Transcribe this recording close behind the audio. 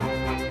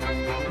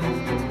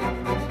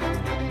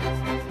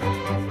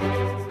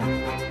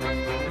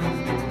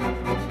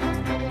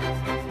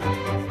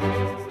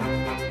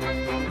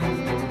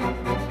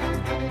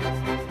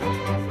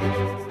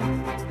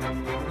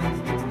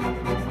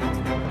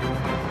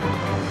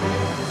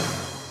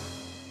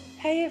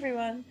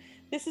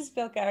This is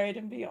Belgariad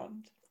and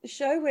Beyond, the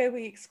show where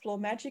we explore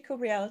magical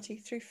reality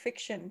through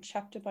fiction,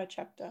 chapter by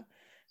chapter.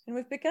 And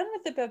we've begun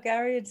with the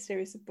Belgariad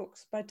series of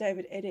books by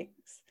David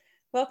Eddings.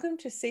 Welcome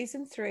to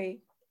Season 3,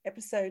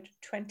 Episode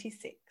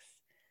 26.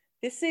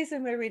 This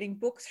season we're reading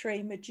Book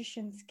 3,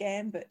 Magician's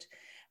Gambit.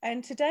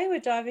 And today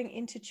we're diving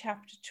into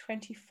Chapter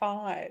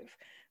 25.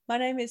 My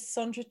name is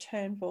Sondra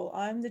Turnbull.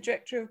 I'm the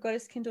director of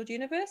Goddess Kindled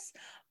Universe.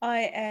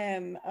 I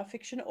am a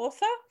fiction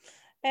author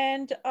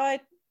and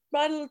I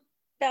write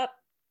about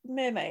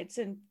mermaids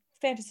and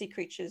fantasy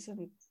creatures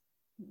and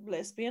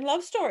lesbian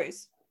love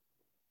stories.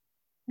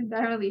 And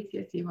I'm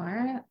Alicia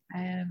Seymour.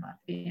 I am a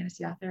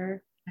fantasy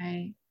author.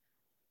 I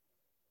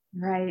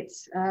write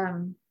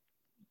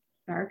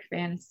dark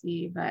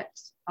fantasy, but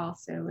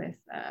also with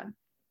a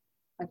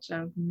touch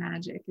of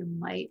magic and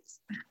light.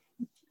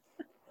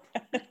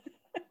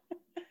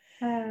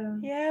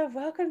 Yeah,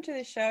 welcome to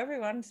the show,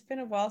 everyone. It's been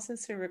a while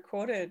since we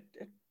recorded.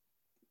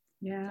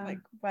 Yeah. Like,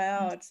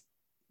 wow, it's,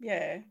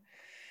 yeah.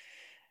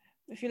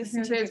 If you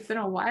listen to it's been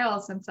a while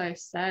since I've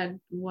said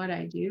what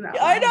I do.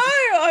 I know.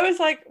 I was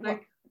like what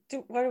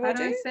do I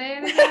do? I say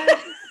it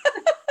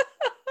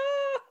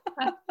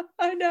again?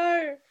 I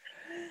know.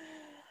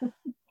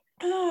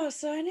 Oh,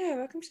 so anyway,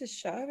 welcome to the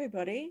show,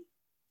 everybody.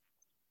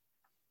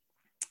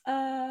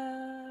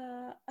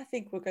 I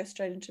think we'll go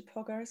straight into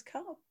Polgara's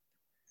Cup.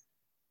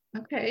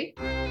 Okay.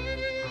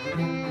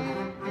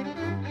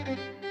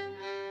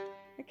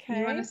 Okay.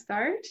 You want to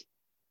start?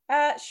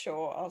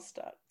 Sure, I'll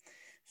start.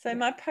 So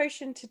my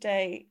potion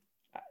today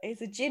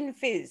is a gin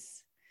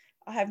fizz.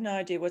 I have no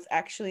idea what's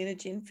actually in a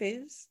gin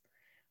fizz.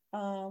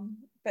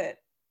 But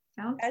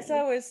as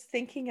I was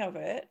thinking of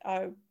it,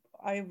 I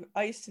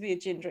used to be a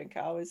gin drinker.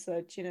 I was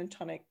a gin and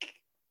tonic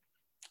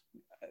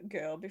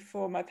girl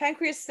before my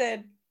pancreas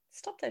said,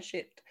 stop that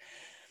shit.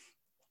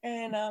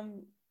 And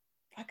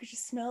I could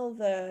just smell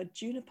the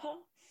juniper.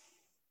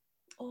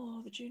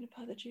 Oh, the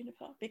juniper.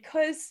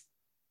 Because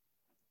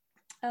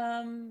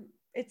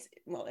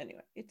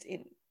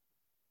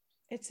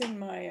it's in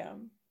my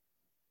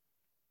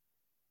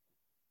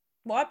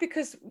why?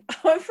 Because I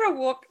went for a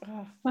walk.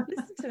 Oh,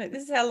 listen to me.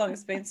 This is how long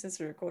it's been since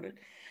we recorded.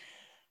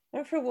 I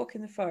went for a walk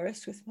in the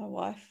forest with my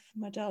wife,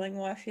 my darling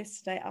wife,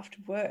 yesterday after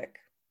work.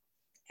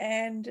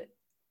 And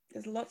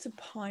there's lots of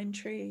pine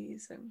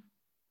trees. And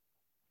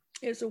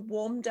it was a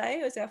warm day.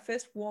 It was our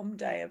first warm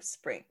day of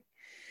spring.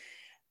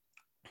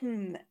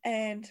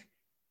 And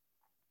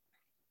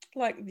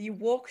like you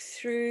walk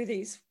through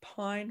these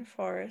pine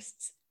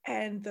forests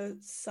and the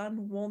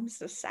sun warms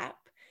the sap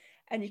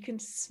and you can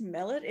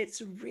smell it. It's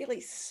a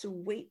really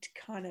sweet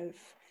kind of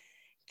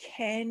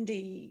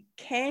candy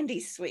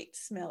sweet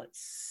smell.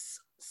 It's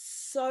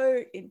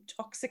so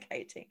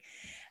intoxicating.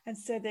 And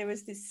so there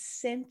was this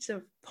scent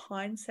of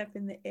pine sap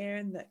in the air,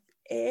 and the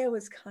air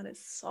was kind of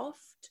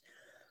soft,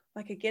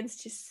 like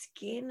against your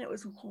skin. It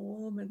was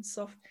warm and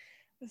soft.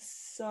 It was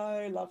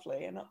so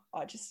lovely. And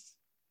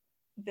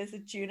there's a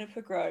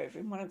juniper grove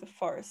in one of the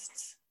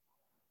forests,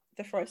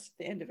 the forest at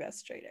the end of our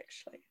street,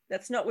 actually.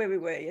 That's not where we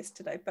were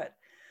yesterday, but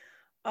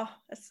I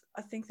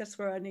think that's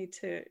where I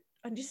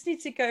just need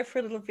to go for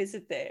a little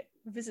visit there,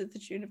 visit the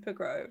juniper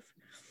grove.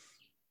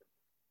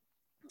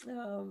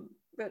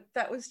 But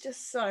that was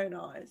just so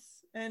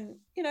nice. And,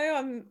 you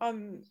know,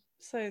 I'm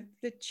so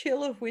the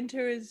chill of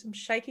winter I'm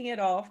shaking it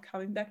off,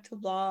 coming back to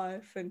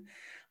life, and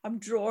I'm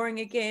drawing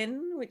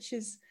again, which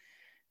is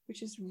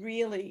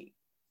really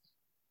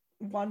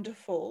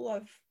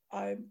wonderful.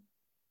 I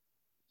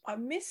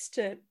missed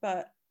it,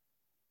 but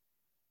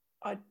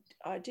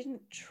I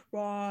didn't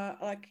try.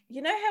 Like,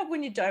 you know how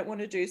when you don't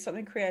want to do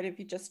something creative,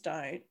 you just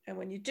don't, and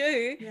when you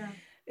do,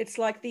 it's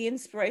like the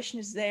inspiration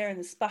is there and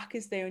the spark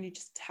is there, and you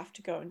just have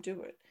to go and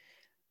do it.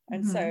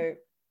 And so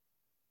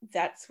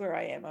that's where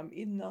I am.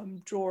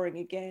 I'm drawing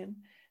again,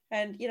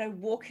 and you know,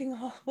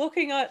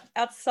 walking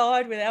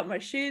outside without my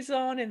shoes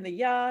on in the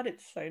yard.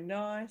 It's so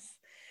nice,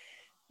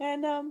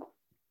 and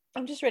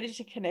I'm just ready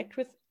to connect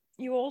with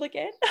you all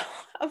again.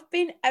 I've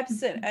been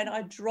absent and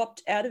I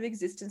dropped out of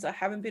existence. I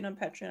haven't been on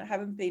Patreon. I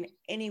haven't been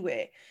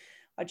anywhere.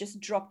 I just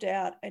dropped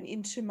out and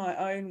into my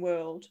own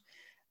world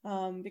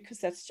because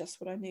that's just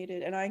what I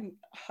needed. And I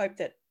hope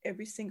that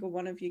every single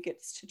one of you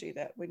gets to do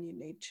that when you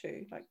need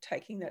to, like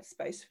taking that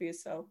space for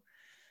yourself.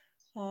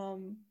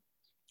 And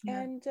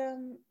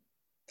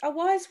a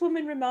wise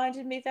woman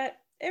reminded me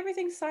that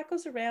everything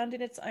cycles around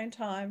in its own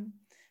time.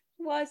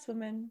 A wise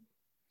woman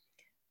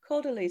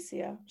called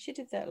Alicia. She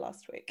did that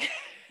last week.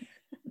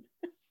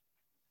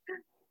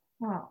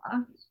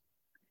 Aww.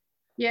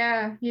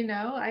 Yeah, you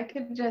know, I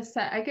could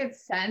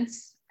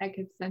sense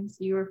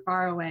you were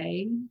far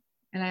away,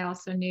 and I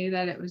also knew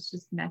that it was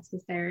just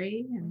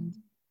necessary, and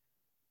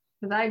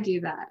because I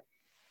do that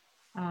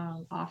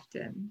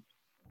often,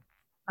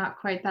 not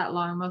quite that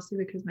long, mostly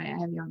because I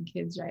have young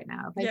kids right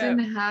now. If I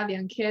didn't have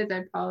young kids,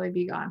 I'd probably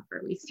be gone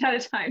for weeks at a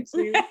time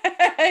too.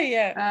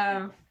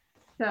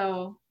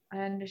 So I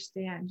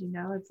understand, you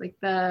know, it's like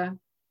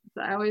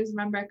I always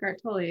remember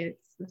Eckhart Tolle,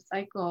 it's the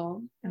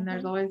cycle, and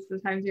there's always the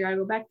times you gotta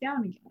go back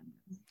down again.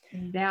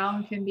 And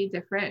down can be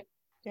different.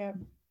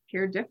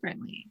 Here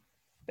differently.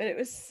 But it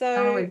was Not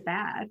so always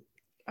bad.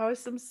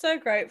 I'm so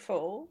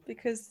grateful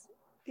because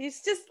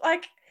it's just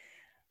like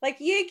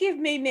you give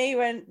me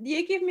when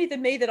you give me the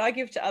me that I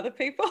give to other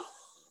people.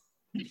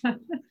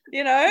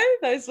 You know,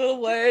 those little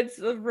words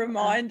of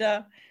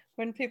reminder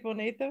when people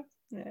need them.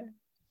 Yeah.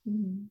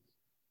 Mm-hmm.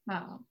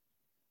 Wow.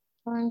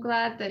 Well, I'm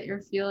glad that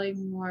you're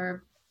feeling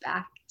more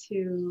back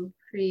to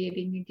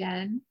creating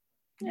again.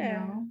 You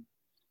know,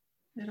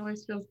 it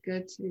always feels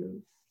good to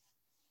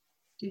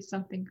do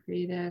something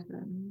creative,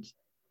 and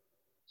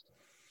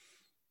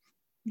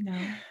you know,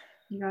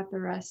 you got the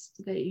rest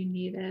that you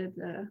needed,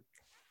 the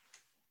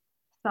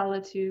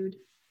solitude.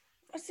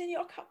 What's in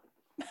your cup?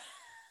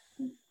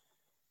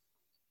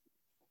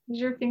 Is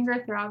your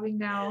finger throbbing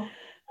now?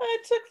 I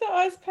took the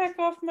ice pack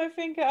off my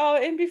finger. Oh,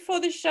 and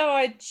before the show,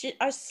 I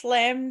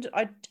slammed.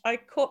 I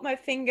caught my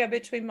finger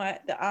between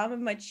the arm of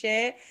my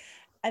chair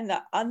and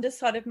the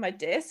underside of my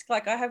desk.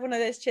 Like I have one of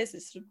those chairs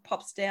that sort of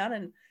pops down,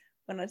 and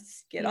when I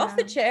get off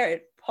the chair,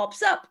 it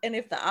pops up. And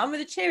if the arm of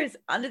the chair is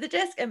under the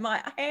desk and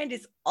my hand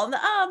is on the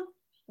arm,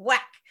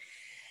 whack.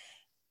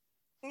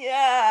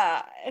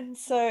 Yeah. And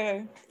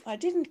so I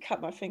didn't cut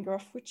my finger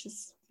off, which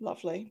is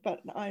lovely, but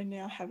I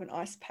now have an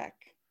ice pack.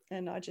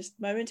 And I just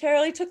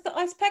momentarily took the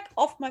ice pack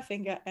off my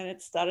finger and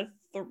it started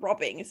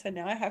throbbing. So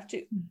now I have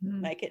to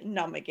make it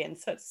numb again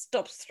so it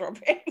stops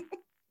throbbing.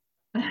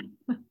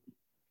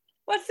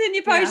 What's in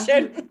your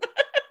potion?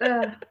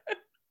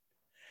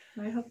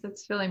 I hope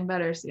that's feeling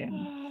better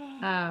soon.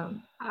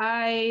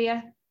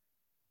 I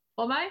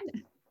put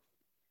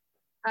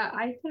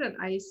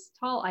an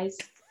tall ice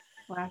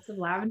glass of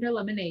lavender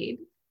lemonade.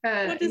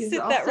 I'll just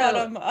sit that right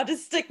on. I'll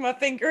just stick my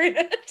finger in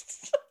it.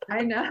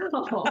 I know.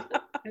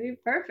 That'd be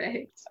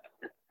perfect.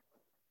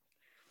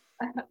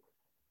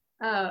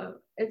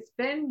 It's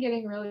been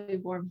getting really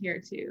warm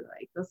here too.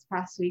 Like this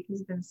past week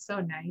has been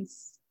so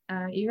nice.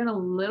 Even a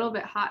little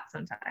bit hot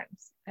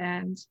sometimes.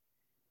 And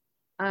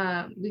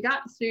we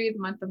got through the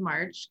month of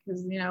March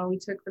because, you know, we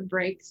took the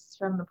breaks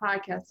from the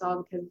podcast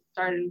all because it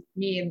started with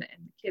me and the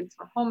kids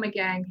were home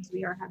again because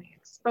we are having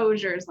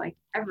exposures like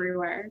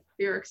everywhere.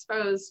 We were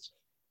exposed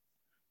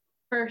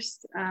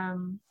first,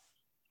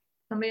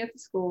 somebody at the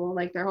school,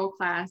 like their whole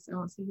class, I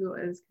won't say who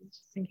it is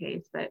just in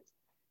case, but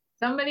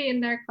somebody in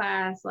their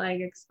class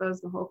like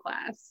exposed the whole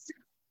class.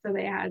 So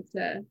they had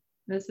to,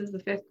 this is the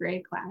 5th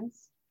grade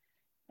class,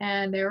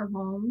 and they were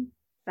home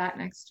that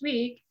next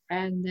week.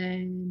 And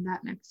then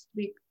that next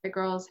week, the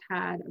girls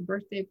had a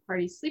birthday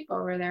party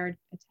sleepover they were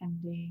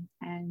attending.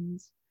 And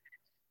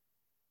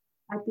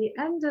at the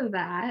end of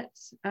that,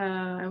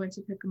 I went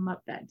to pick them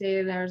up that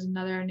day. There was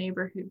another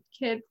neighborhood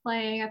kid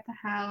playing at the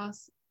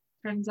house.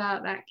 Turns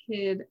out that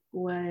kid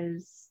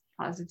was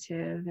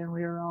positive, and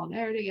we were all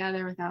there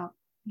together without,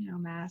 you know,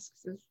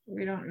 masks.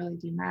 We don't really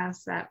do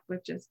masks that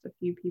with just a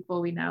few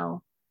people we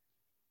know.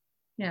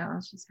 You know,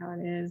 it's just how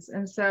it is.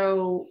 And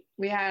so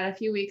we had a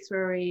few weeks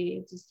where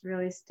we just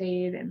really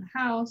stayed in the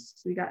house.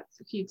 We got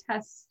a few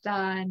tests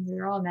done. We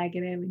were all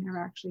negative. We never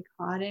actually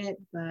caught it,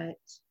 but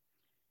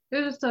it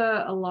was just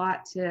a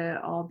lot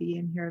to all be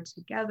in here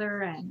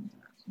together, and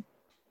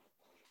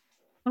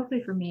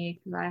mostly for me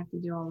because I have to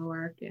do all the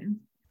work. And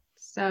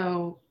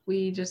so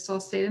we just all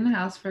stayed in the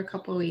house for a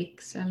couple of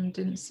weeks and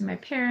didn't see my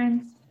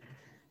parents.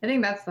 I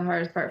think that's the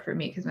hardest part for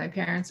me because my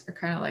parents are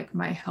kind of like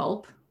my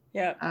help.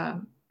 Yeah.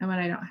 And when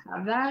I don't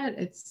have that,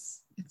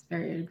 it's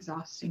very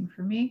exhausting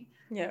for me.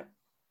 Yeah.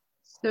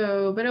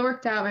 So, but it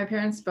worked out. My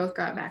parents both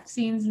got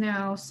vaccines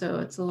now, so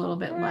it's a little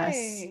bit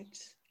less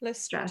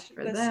stress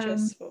for them. Less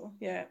stressful.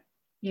 Yeah.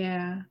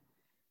 Yeah.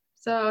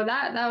 So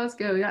that was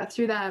good. We got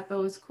through that, but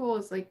what was cool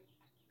is like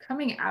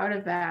coming out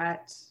of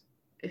that,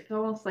 it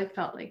almost like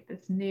felt like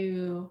this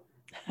new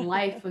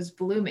life was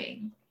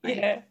blooming.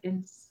 Like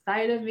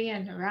inside of me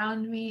and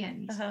around me.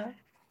 And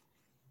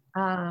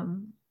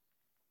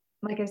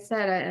like I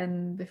said,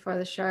 and before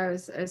the show,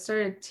 I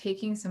started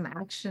taking some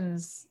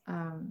actions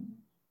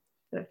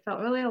that felt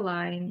really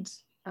aligned.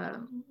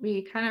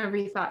 We kind of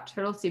rethought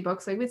Turtle Sea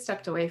Books. Like we'd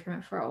stepped away from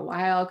it for a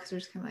while because we're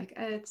just kind of like,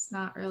 it's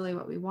not really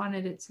what we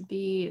wanted it to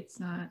be. It's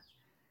not.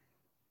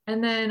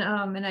 And then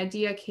an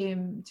idea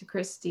came to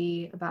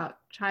Christy about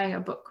trying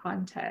a book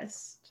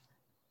contest.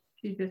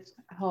 She just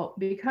help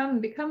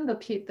become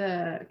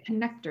the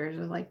connectors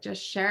of like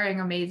just sharing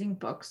amazing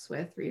books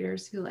with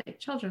readers who like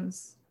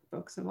children's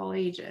books of all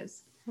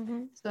ages.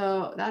 Mm-hmm.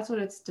 So that's what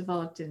it's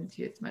developed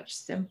into. It's much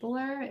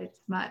simpler.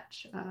 It's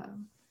much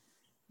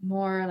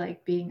more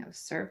like being of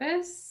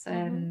service,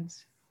 and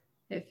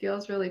it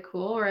feels really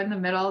cool. We're in the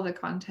middle of the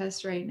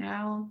contest right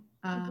now.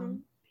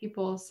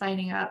 People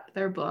signing up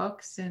their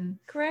books, and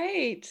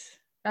great.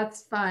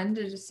 That's fun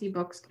to just see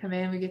books come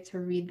in. We get to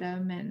read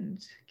them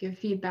and give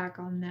feedback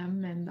on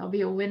them, and there'll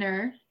be a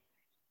winner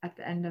at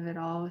the end of it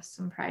all with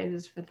some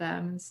prizes for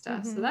them and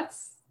stuff. So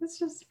that's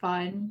just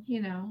fun,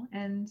 you know.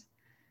 And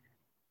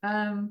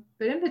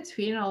but in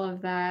between all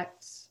of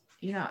that,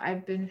 you know,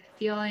 I've been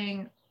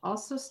feeling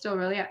also still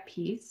really at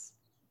peace,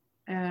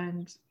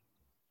 and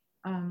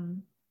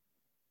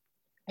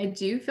I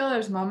do feel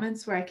there's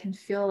moments where I can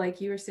feel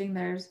like you were saying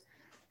there's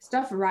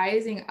stuff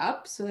rising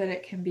up so that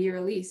it can be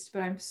released.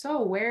 But I'm so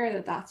aware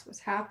that that's what's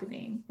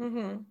happening.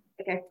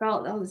 Like I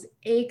felt those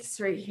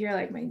aches right here,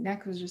 like my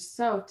neck was just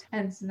so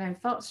tense, and I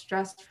felt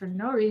stressed for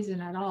no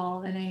reason at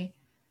all. And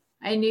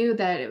I knew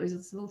that it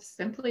was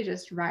simply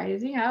just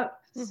rising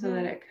up so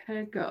that it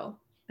could go.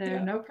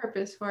 There's no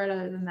purpose for it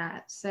other than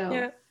that.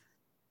 So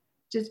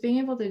just being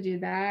able to do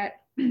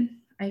that,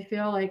 I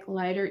feel like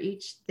lighter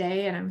each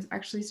day, and I'm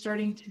actually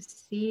starting to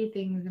see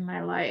things in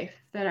my life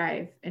that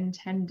I've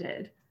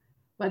intended,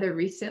 whether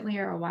recently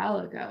or a while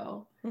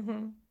ago,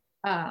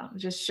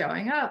 just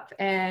showing up.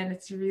 And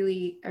it's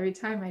really, every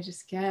time I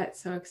just get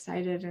so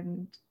excited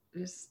and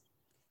just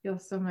feel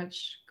so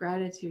much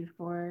gratitude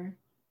for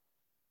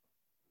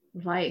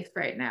life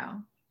right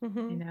now.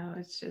 You know,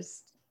 it's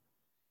just,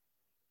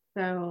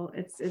 so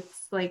it's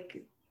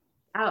like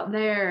out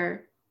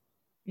there,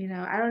 you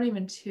know, I don't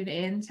even tune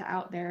in to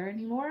out there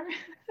anymore.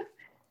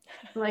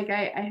 Like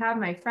I have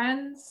my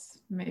friends,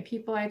 my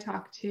people I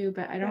talk to,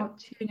 but I don't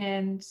tune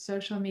in to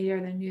social media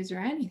or the news or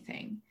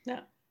anything.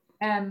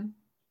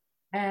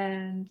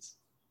 And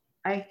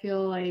I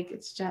feel like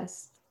it's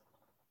just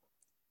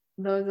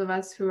those of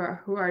us who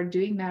are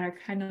doing that are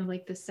kind of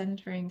like the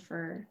centering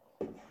for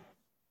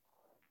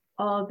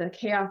all the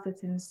chaos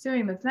that's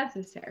ensuing that's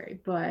necessary.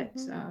 But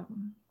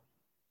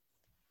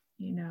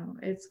you know,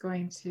 it's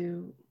part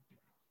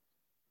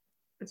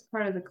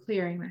of the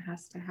clearing that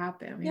has to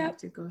happen. We have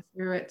to go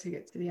through it to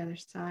get to the other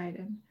side.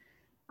 And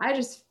I'm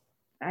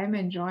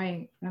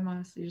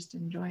honestly just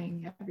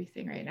enjoying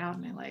everything right now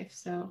in my life.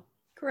 So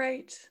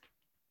great.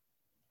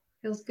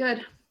 Feels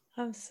good.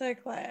 I'm so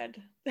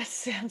glad. That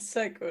sounds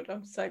so good.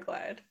 I'm so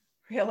glad.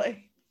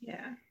 Really.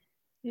 Yeah.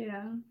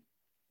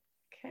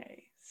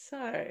 Okay.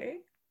 So,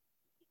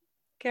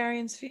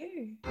 Garian's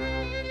view.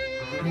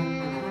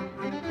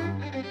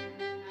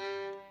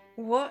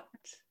 What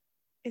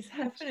is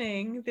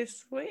happening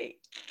this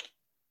week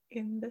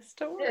in the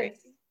story?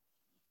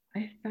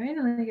 I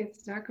finally get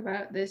to talk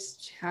about this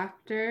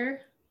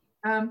chapter.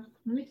 Let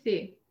me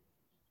see.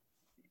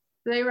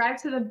 So they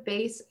arrive to the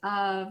base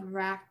of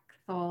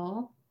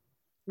Rakthol.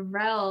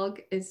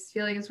 Relg is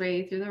feeling his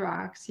way through the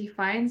rocks. He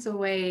finds a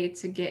way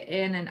to get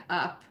in and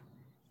up.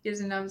 He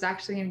doesn't know if he's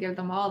actually going to give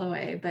them all the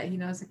way, but he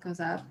knows it goes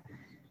up.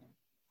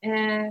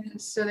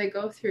 And so they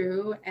go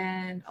through,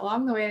 and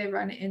along the way they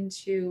run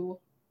into,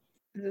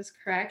 is this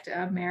correct,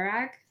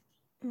 Merag,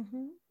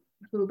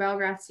 who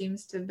Belgrath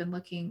seems to have been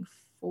looking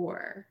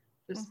for,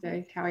 just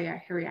how he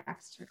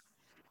reacts to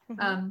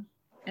her.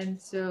 And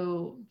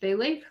so they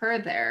leave her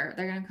there.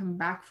 They're going to come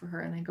back for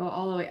her, and they go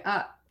all the way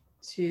up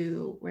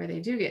to where they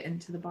do get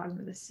into the bottom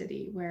of the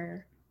city,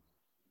 where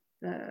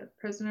the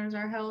prisoners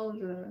are held.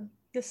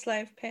 The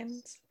slave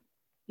pens.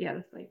 Yeah,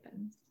 the slave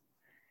pens.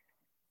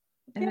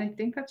 And I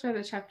think that's where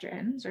the chapter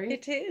ends, right?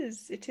 It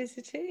is.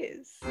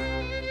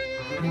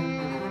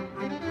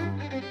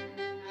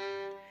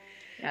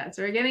 Yeah,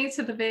 so we're getting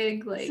to the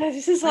big, like, so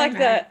this is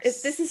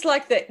climax. This is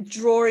like the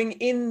drawing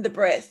in the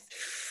breath.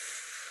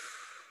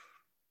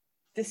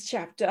 This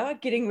chapter,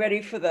 getting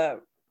ready for the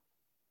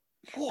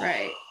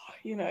right,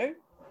 you know.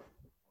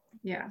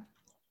 Yeah.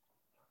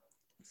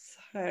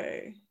 So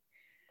I'm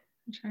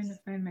trying to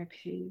find my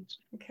page.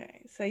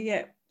 Okay, so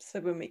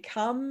when we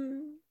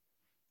come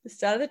the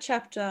start of the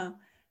chapter,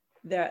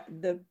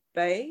 the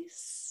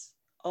base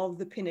of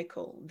the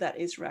pinnacle, that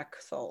is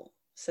Rakthol.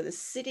 So the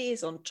city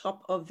is on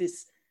top of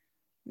this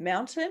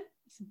mountain.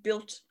 It's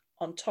built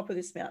on top of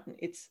this mountain.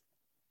 It's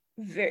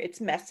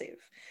massive,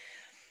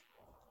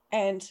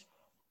 and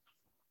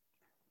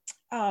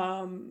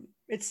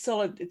it's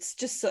solid. It's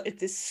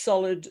this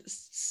solid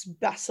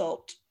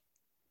basalt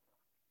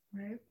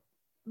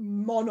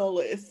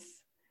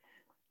monolith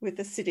with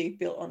a city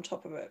built on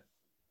top of it.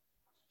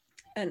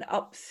 And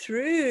up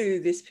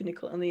through this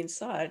pinnacle on the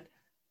inside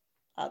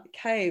are the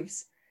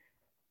caves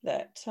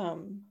that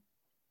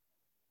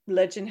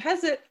legend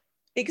has it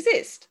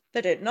exist.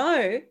 They don't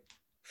know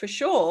for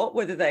sure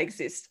whether they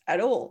exist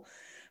at all.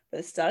 But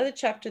at the start of the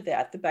chapter, they're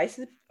at the base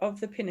of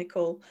the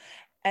pinnacle,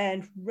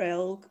 and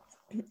Relg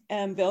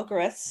and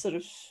Belgarath sort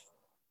of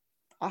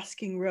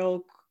asking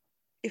Relg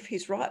if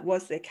he's right,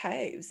 was there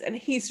caves? And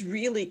he's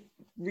really,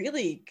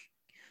 really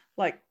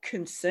like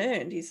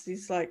concerned.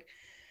 He's like,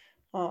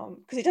 because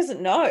he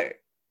doesn't know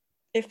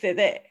if they're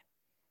there.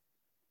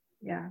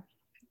 Yeah.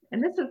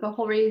 And this is the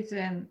whole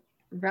reason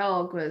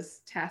Relg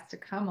was tasked to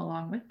come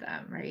along with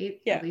them, right?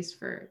 Yeah. At least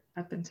for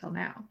up until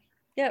now.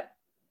 Yep.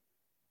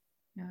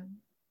 Yeah.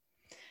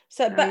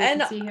 So but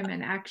and see him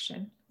in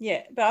action.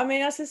 Yeah, but I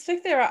mean, I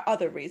suspect there are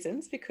other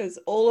reasons, because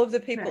all of the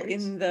people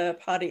in the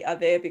party are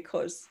there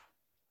because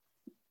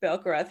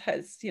Belgarath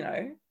has,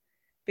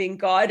 been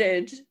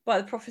guided by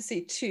the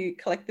prophecy to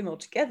collect them all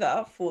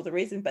together for the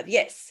reason. But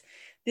yes,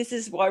 this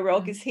is why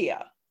Relg is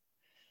here.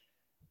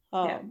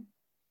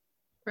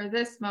 For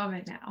this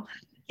moment now.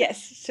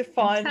 Yes, to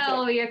find...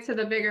 Until we get to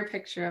the bigger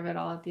picture of it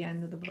all at the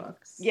end of the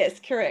books. Yes,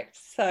 correct.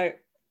 So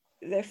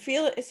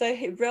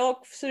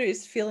Relg sort of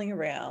is feeling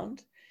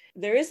around.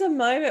 There is a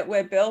moment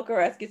where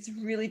Belgarath gets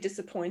really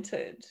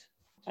disappointed,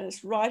 and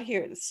it's right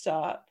here at the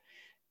start.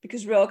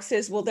 because Relk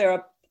says, well, there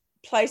are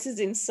places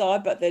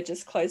inside, but they're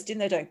just closed in.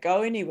 They don't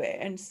go anywhere.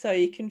 And so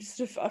you can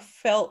sort of,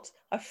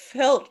 I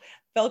felt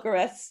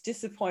Belgarath's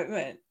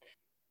disappointment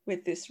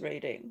with this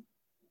reading.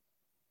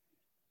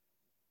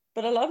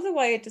 But I love the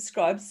way it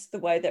describes the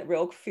way that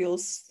Relk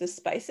feels the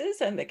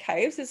spaces and the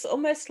caves. It's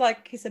almost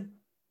like it's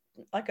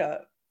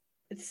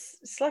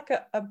like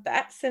a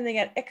bat sending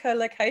out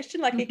echolocation,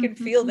 like he can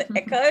feel the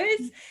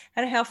echoes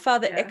and how far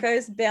the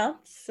echoes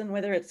bounce, and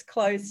whether it's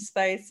closed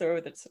space or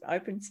whether it's an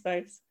open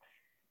space.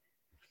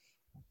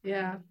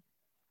 Yeah,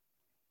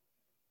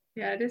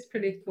 it is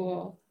pretty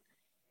cool.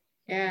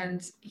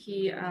 And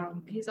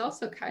he's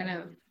also kind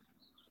of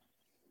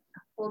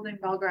holding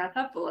Belgarath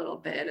up a little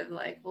bit of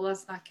like, well,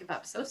 let's not give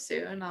up so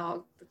soon.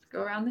 Let's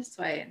go around this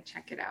way and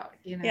check it out,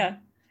 you know? Yeah.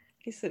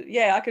 He said,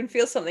 yeah, I can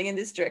feel something in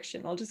this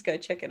direction. I'll just go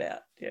check it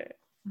out. Yeah.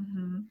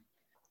 Mm-hmm.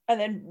 And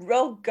then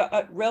Relg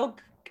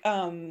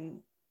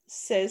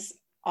says,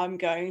 I'm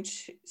going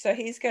to, so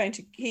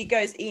he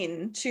goes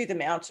into the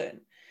mountain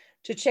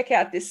to check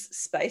out this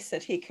space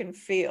that he can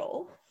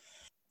feel.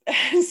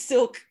 And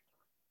Silk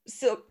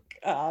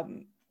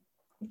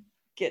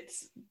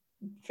gets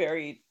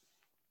very,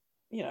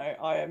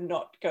 I am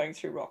not going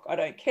through rock. I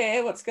don't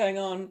care what's going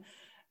on.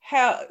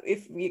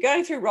 If you're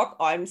going through rock,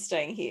 I'm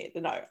staying here.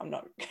 No, I'm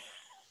not.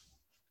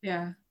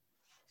 Yeah.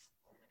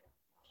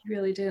 He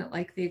really didn't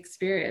like the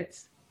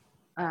experience.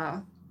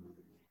 And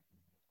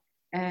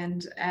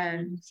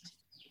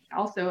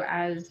also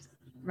as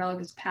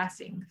Relg is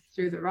passing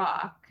through the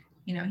rock,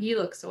 he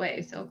looks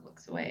away, Silk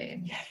looks away,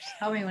 and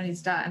tell me when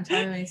he's done,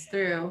 tell me when he's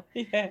through.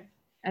 Yeah.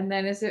 And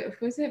then was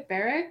it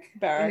Beric?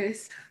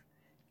 Beric.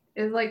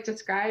 Is like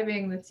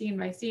describing the scene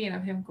by scene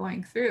of him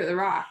going through the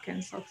rock,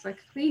 and Silk's like,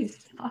 please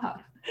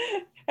stop.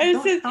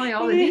 Don't tell me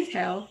all the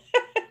details.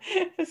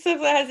 So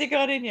has he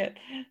got in yet?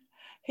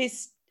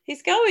 He's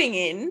going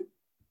in,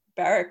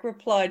 Beric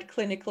replied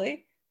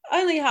clinically.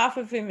 Only half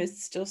of him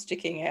is still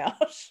sticking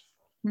out.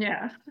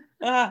 Yeah.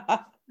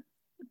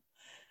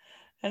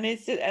 And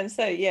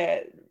so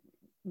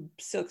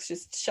Silk's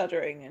just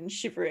shuddering and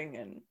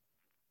shivering,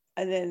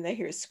 and then they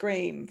hear a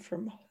scream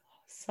from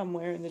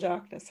somewhere in the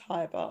darkness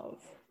high above.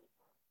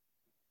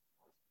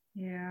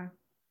 Yeah.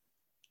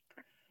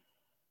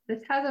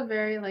 This has a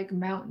very like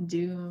Mount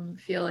Doom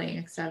feeling,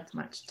 except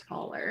much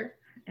taller.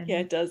 Yeah,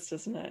 it does,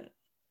 doesn't it?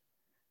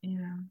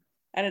 Yeah.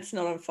 And it's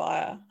not on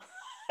fire.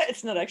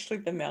 It's not actually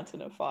the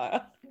mountain of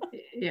fire.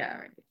 Yeah,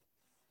 right.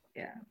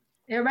 Yeah.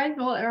 It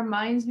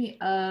reminds me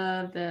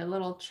of the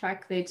little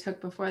trek they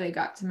took before they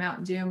got to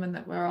Mount Doom, and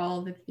where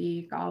all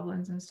the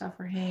goblins and stuff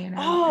were hanging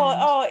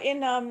out.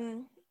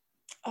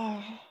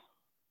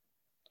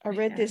 I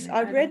read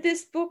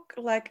this book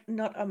like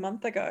not a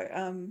month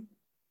ago.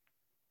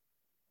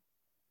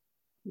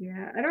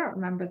 Yeah, I don't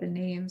remember the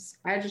names.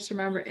 I just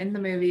remember in the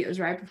movie it was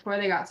right before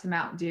they got to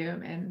Mount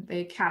Doom, and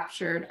they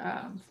captured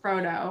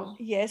Frodo.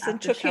 Yes, and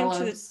took him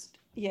to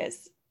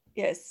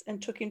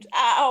and took him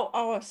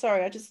to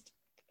sorry, I just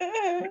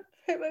hurt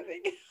my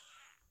finger.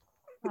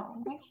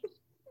 Oh my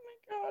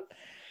god.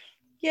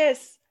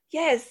 Yes,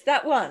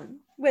 that one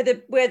where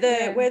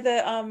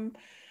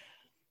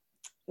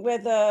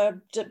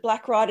the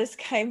Black Riders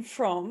came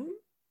from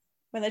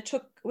when they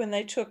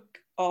took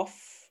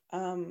off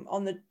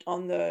on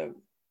the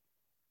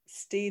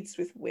steeds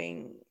with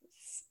wings.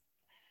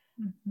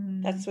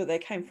 Mm-hmm. That's where they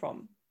came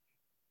from.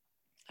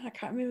 I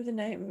can't remember the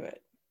name of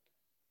it.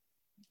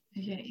 I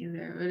can't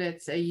either, but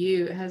it's a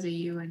U. It has a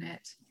U in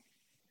it.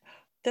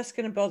 That's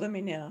going to bother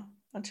me now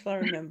until I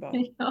remember.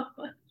 Me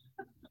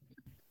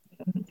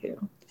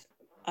too.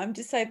 I'm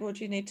disabled.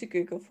 You need to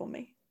Google for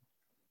me.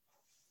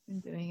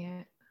 I'm doing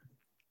it.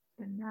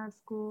 The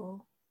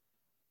Nazgul.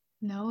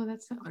 No,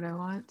 that's not what I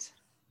want.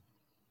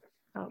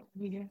 Oh,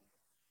 here.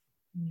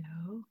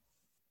 No.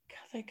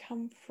 They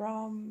come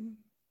from.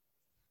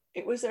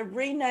 It was a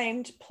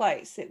renamed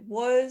place. It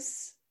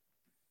was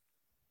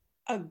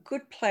a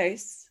good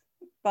place,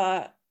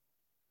 but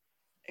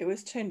it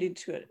was turned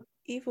into an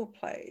evil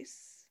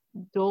place.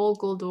 Dol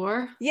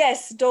Guldur?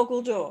 Yes, Dol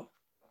Guldur.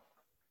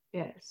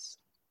 Yes.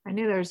 I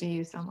knew there was a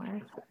U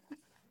somewhere.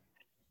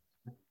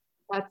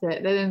 That's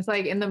it. Then it's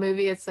like in the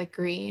movie, it's like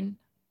green.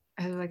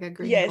 It has like a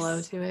green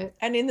glow to it.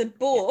 And in the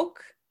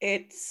book,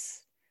 it's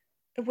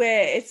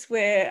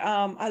where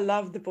I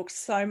love the book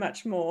so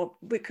much more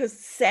because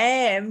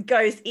Sam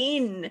goes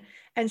in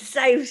and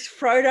saves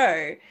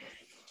Frodo.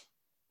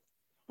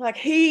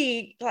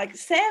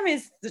 Sam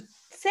is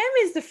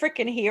the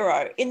freaking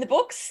hero. In the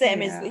book,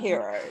 Sam is the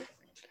hero.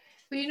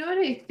 Well, you know what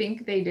I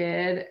think they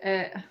did?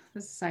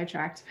 This is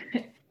sidetracked.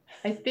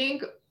 I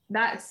think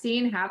that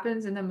scene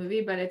happens in the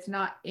movie, but it's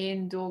not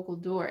in Dol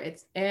Guldur.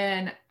 It's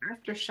in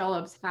after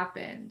Shelob's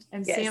happened,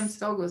 and Sam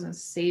still goes and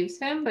saves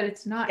him, but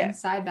it's not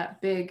inside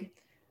that big.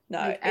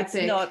 No, it's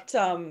not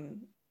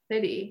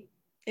city.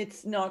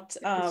 It's not.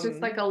 It's just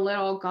like a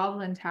little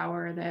goblin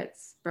tower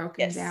that's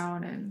broken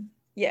down and.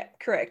 Yeah,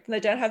 correct. And they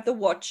don't have the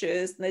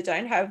watchers, and they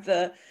don't have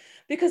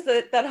because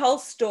that whole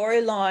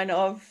storyline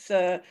of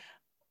the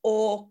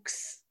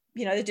orcs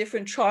you know, the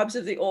different tribes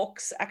of the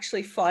orcs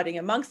actually fighting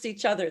amongst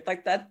each other.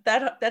 Like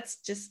that's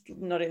just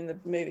not in the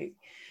movie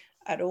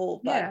at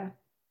all. But Yeah.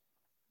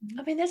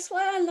 I mean, that's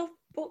why I love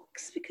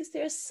books, because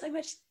there's so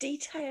much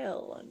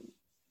detail. And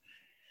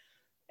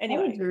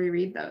anyway, I need to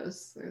reread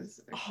those.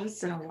 It's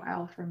been a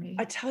while for me.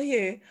 I tell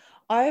you,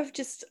 I've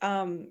just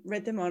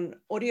read them on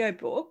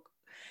audiobook,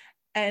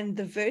 and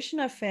the version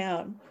I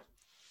found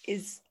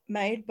is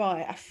made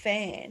by a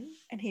fan,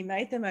 and he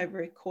made them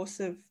over a course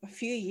of a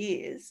few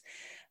years.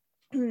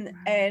 Wow.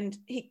 And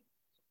he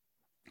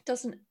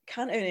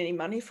can't earn any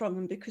money from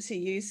them because he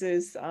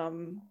uses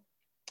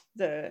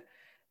the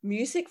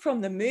music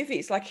from the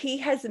movies. Like, he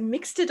has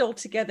mixed it all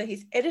together,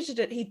 he's edited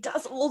it, he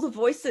does all the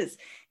voices,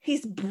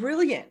 he's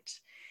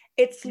brilliant.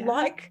 It's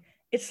like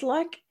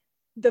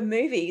the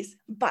movies,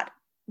 but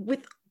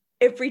with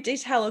every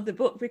detail of the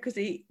book, because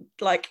he,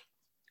 like,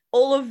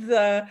 all of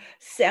the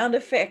sound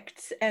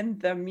effects and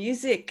the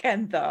music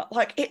and the,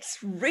 like, it's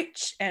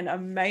rich and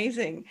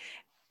amazing.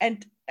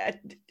 And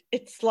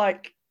it's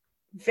like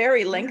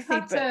very lengthy. You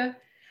have to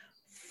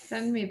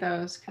send me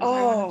those, because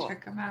I want to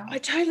check them out. I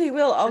totally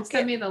will.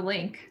 Send me the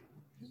link.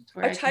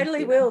 I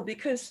totally will,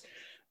 because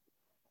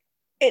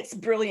it's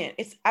brilliant.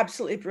 It's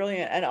absolutely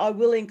brilliant. And I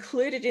will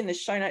include it in the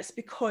show notes,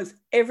 because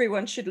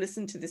everyone should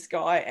listen to this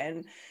guy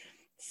and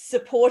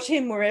support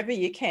him wherever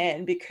you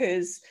can,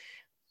 because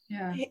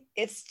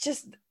it's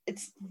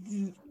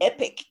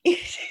epic.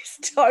 It's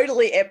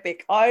totally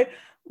epic.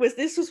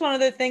 This was one of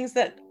the things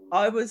that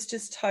I was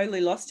just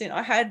totally lost in.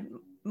 I had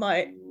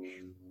my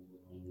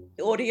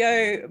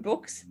audio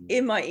books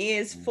in my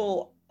ears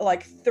for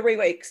like 3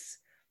 weeks.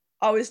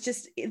 I was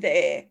just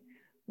there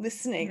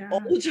listening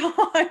all the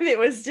time. It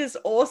was just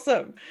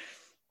awesome.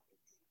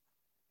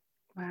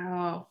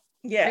 Wow.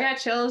 Yeah. I got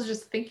chills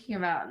just thinking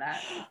about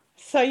that.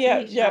 So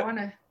I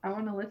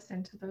want to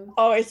listen to those.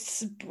 Oh,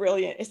 it's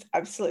brilliant. It's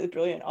absolutely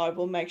brilliant. I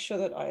will make sure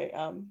that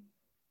I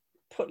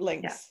put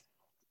links.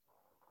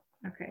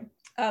 Yeah. Okay.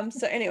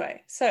 So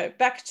anyway, so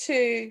back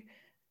to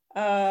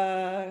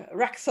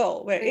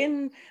Raxol. We're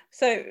in,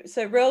 so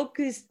Relg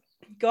has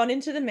gone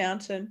into the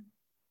mountain.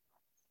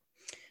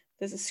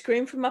 There's a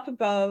scream from up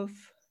above,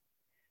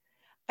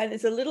 and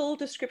there's a little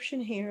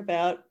description here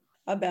about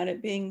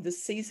it being the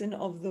season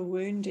of the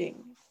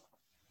wounding.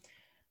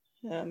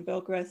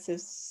 Belgrath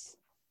says,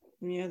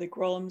 you know, the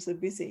Grollems are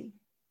busy.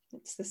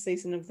 It's the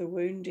season of the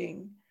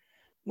wounding,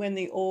 when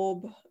the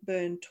orb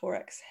burned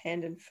Torak's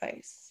hand and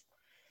face.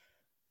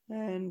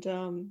 And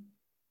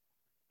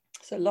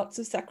so lots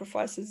of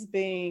sacrifices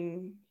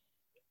being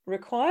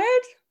required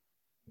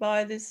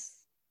by this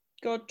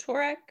god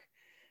Torak.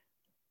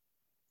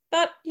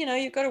 But, you know,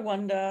 you've got to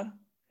wonder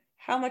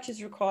how much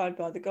is required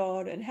by the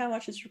god and how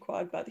much is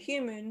required by the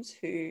humans,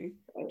 who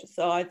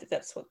decide that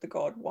that's what the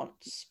god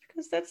wants,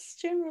 because that's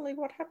generally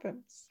what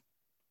happens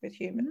with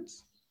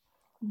humans.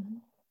 Mm-hmm.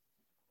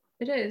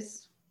 It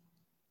is.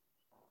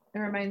 It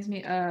reminds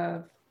me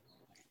of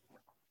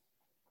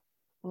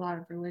a lot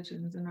of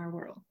religions in our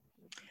world.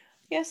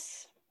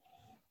 Yes.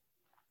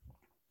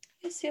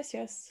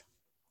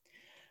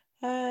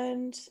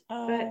 And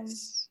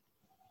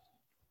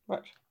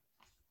what?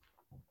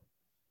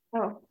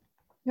 Oh,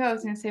 no, I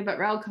was going to say, but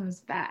Rel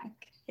comes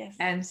back. Yes.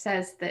 And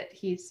says that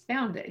he's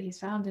found it. He's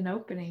found an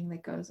opening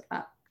that goes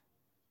up.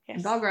 Yes.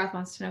 And Belgrath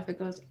wants to know if it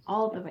goes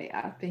all the way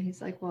up. And he's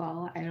like,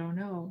 well, I don't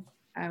know.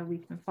 We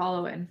can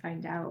follow it and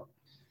find out.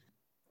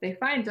 They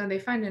find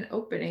an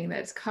opening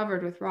that's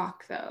covered with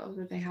rock, though,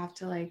 that they have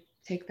to, like,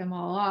 take them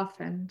all off,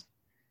 and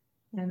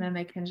then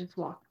they can just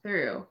walk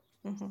through.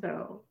 Mm-hmm.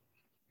 So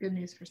good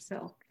news for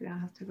Silk. You don't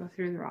have to go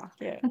through the rock.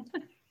 Yeah.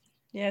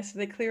 Yeah, so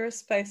they clear a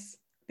space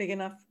big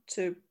enough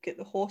to get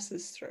the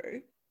horses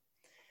through.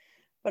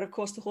 But of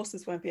course the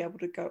horses won't be able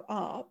to go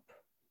up,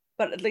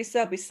 but at least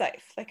they'll be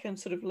safe. They can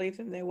sort of leave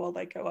them there while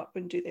they go up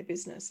and do their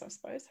business, I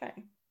suppose. Hey.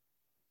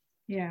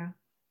 Yeah.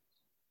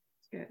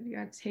 Good. You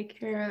got to take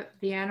care of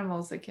the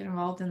animals that get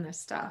involved in this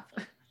stuff.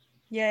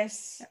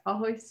 Yes. I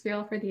always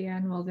feel for the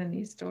animals in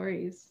these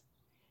stories.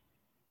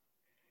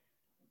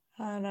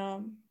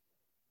 And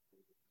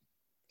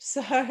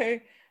so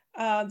they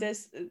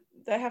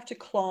have to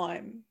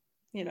climb,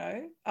 you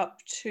know,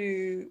 up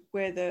to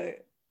where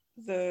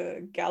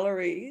the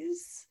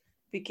galleries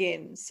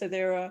begin. So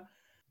there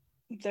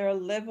are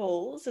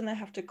levels, and they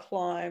have to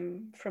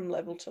climb from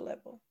level to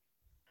level.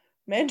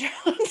 Mandarin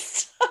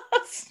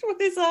starts with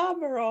his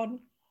armor on.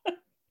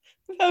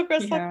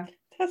 Belgrath's like,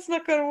 that's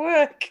not going to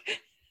work.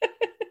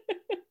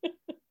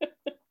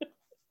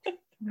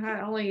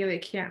 Not only they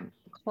can't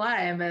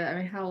climb, but I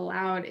mean, how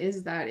loud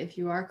is that if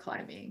you are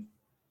climbing?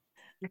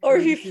 Or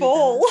if you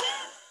fall.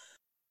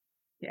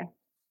 Yeah.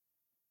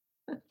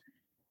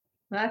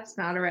 That's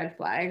not a red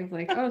flag. It's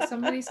like, oh,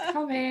 somebody's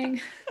coming.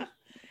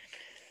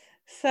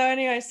 So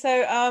anyway,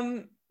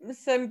 so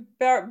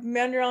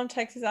Mandarin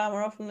takes his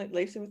armor off and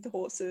leaves it with the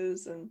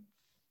horses, and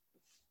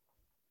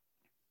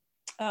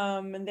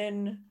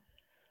then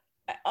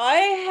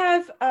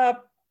I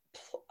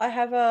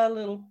have a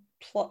little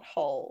plot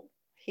hole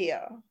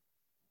here,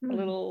 a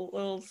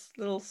little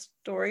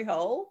story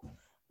hole.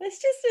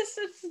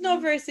 It's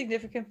not very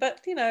significant,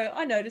 but you know,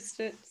 I noticed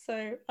it, so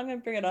I'm going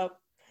to bring it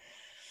up.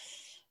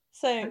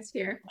 So let's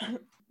hear.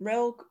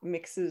 Relg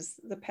mixes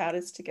the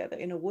powders together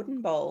in a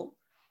wooden bowl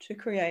to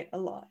create a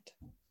light.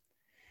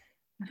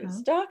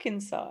 It's dark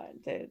inside.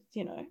 They're,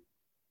 you know,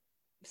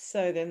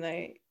 so then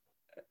they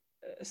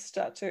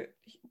start to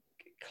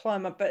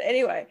climb up. But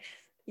anyway,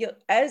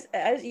 as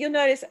you'll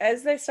notice,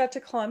 as they start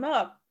to climb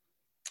up,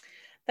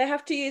 they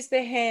have to use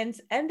their hands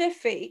and their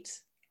feet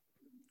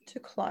to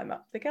climb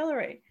up the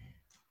gallery.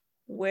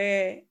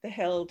 Where the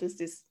hell does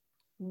this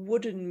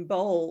wooden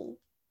bowl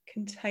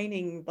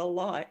containing the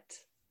light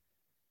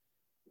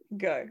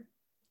go?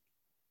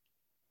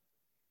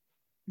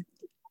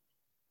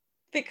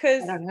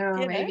 Because I don't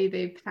know, maybe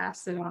they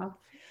pass it off.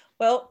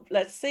 Well,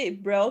 let's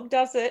see. Relg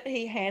does it.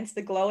 He hands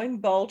the glowing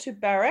bowl to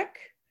Barak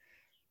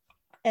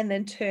and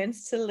then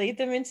turns to lead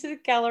them into the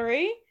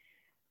gallery.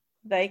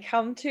 They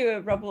come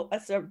to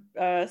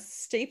a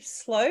steep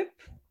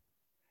slope,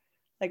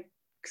 like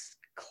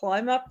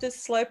climb up this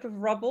slope of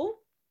rubble.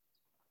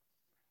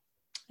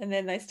 And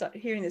then they start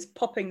hearing this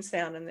popping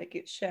sound and they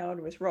get showered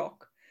with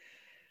rock.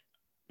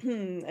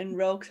 And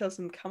Relg tells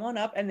them, come on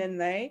up. And then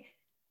they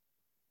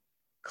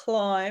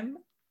climb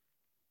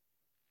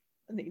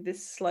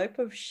this slope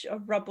of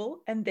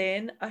rubble and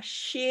then a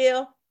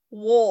sheer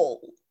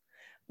wall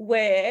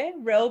where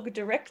Relg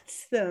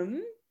directs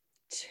them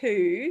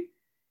to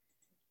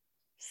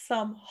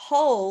some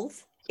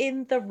holes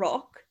in the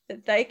rock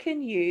that they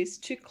can use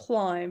to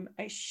climb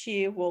a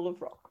sheer wall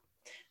of rock.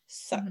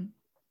 So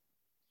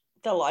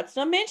the light's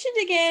not mentioned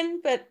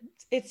again, but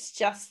it's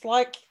just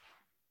like,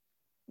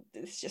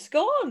 it's just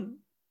gone.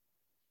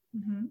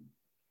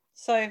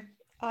 So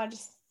I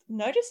just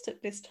noticed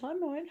it this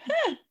time. I went,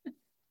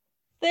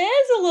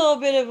 there's a little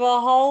bit of a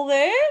hole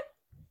there.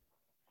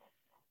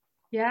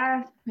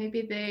 Yeah,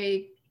 maybe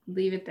they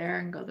leave it there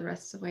and go the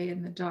rest of the way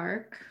in the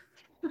dark.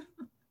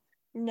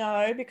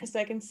 No, because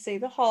they can see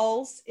the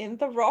holes in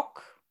the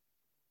rock.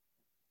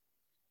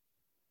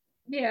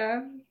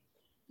 Yeah.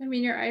 I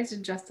mean, your eyes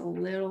adjust a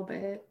little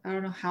bit. I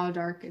don't know how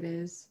dark it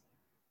is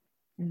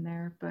in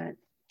there, but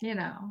you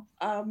know.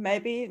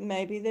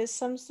 Maybe there's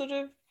some sort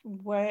of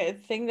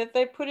weird thing that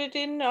they put it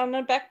in on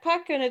a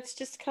backpack and it's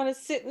just kind of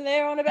sitting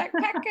there on a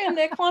backpack and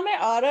they're climbing.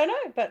 I don't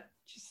know, but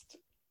just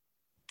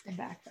a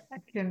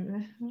backpack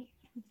and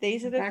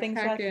these are the things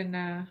that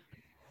in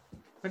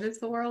what is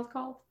the world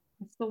called?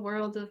 What's the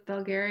world of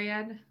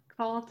Belgariad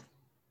called?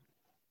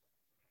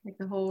 Like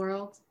the whole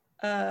world?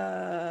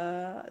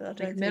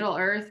 Like Middle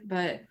Earth,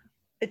 but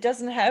it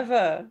doesn't have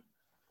a.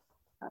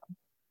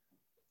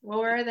 Well,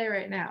 where are they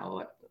right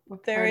now?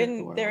 What they're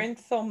in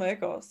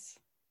Thaumergos.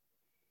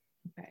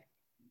 Okay.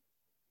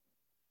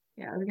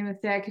 Yeah, I was gonna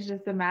say I could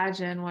just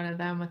imagine one of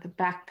them with a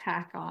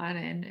backpack on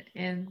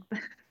and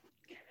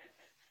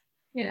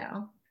you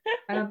know,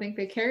 I don't think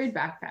they carried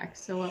backpacks,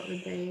 so what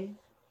would they?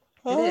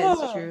 It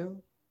is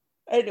true.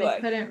 Anyway.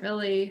 They couldn't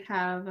really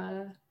have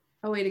a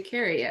way to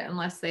carry it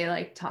unless they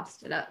like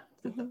tossed it up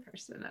to the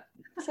person.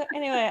 So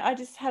anyway, I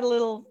just had a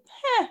little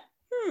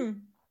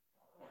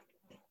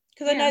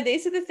because I know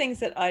these are the things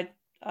that I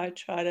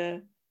try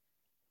to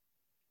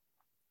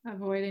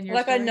avoid in your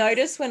like stories. I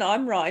notice when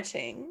I'm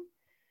writing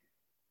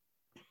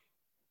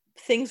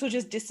things will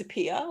just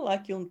disappear,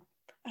 like I'll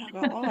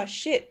go, oh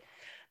shit,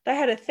 they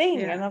had a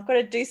thing and I've got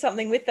to do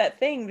something with that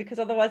thing because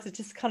otherwise it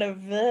just kind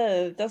of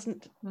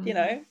doesn't you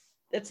know,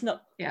 it's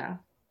not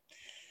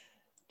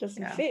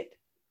doesn't fit.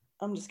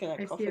 I'm just gonna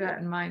I see that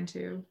in mine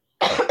too.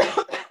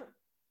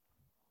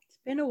 It's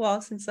been a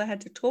while since I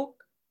had to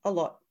talk a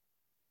lot.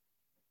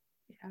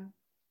 Yeah.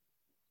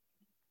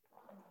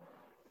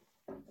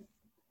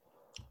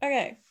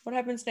 Okay, what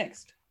happens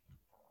next?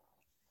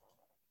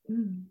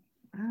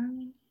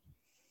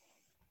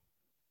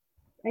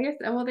 I guess,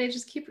 well, they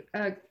just keep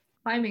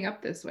climbing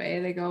up this way.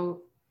 They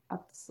go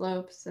up the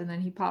slopes and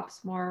then he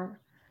pops more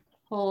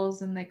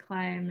holes and they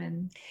climb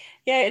and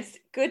it's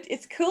good.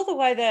 It's cool the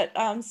way that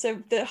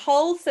so the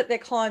holes that they're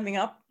climbing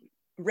up,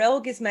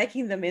 Relg is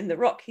making them in the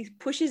rock. He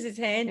pushes his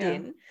hand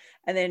in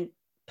and then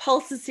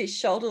pulses his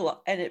shoulder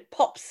and it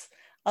pops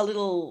a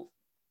little,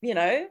 you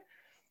know,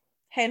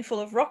 handful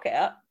of rock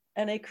out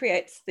and it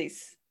creates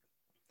these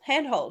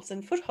handholds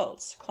and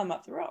footholds to climb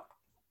up the rock.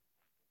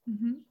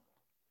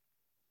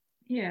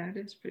 Yeah, it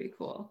is pretty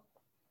cool.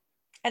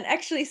 And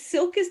actually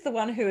Silk is the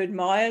one who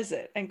admires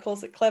it and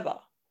calls it clever.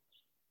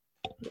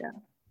 Yeah.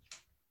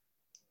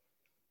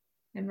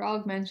 And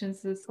Relg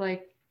mentions this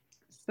like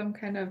some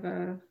kind of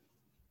a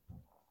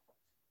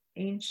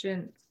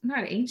ancient,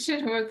 not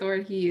ancient, what the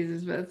word he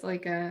uses, but it's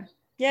like an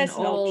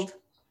old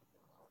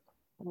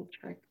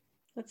trick.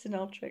 That's an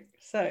old trick.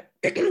 So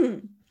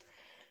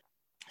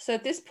so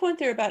at this point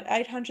they're about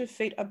 800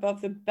 feet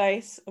above the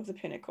base of the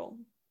pinnacle.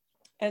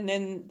 And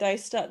then they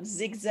start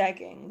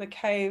zigzagging. The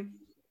cave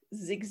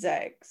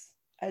zigzags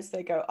as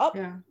they go up.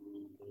 Yeah.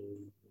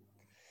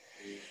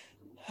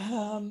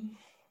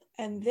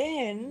 And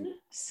then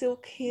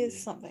Silk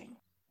hears something.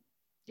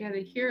 Yeah,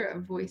 they hear a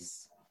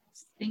voice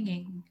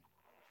singing.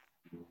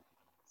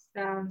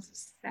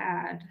 Sounds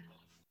sad.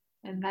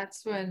 And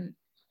that's when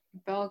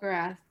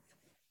Belgarath,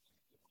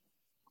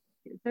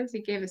 it says he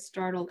gave a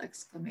startled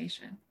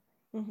exclamation.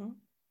 Mm-hmm.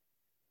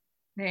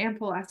 The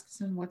Ampel asks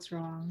him what's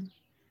wrong,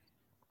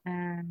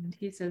 and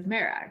he says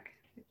Merag.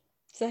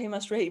 So he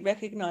must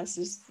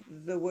recognizes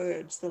the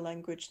words, the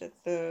language that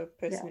the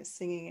person is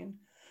singing in.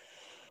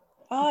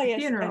 Oh, yes.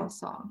 Funeral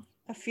song.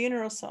 A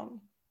funeral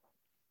song.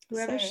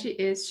 Whoever she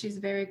is, she's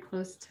very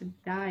close to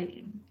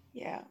dying.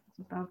 Yeah.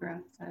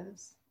 Belgarath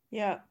says.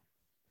 Yeah.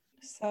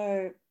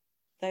 So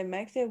they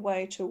make their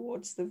way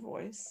towards the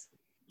voice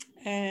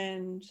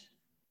and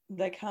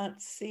they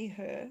can't see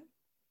her.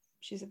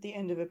 She's at the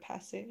end of a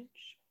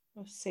passage,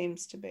 or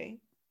seems to be,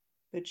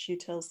 but she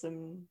tells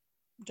them,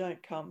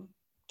 don't come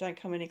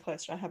any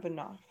closer. I have a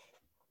knife.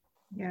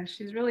 Yeah,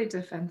 she's really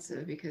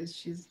defensive because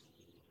she's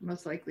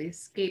most likely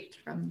escaped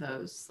from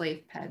those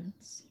slave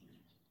pens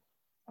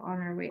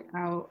on her way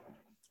out.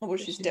 Well,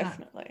 she's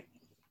definitely.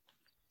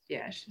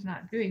 She's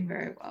not doing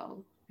very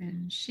well.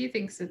 And she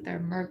thinks that they're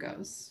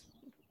Murgos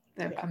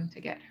that have come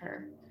to get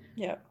her.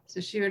 Yeah.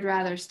 So she would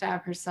rather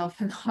stab herself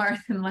in the heart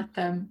than let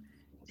them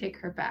take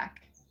her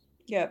back.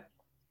 Yep.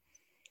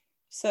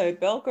 So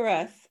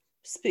Belgarath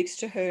speaks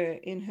to her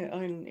in her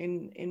own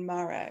in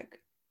Marag,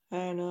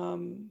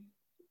 and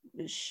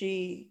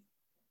she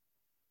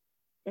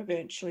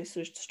eventually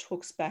sort of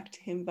talks back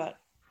to him, but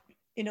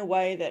in a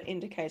way that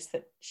indicates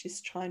that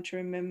she's trying to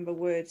remember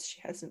words she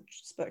hasn't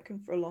spoken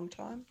for a long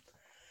time.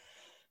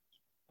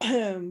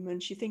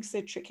 And she thinks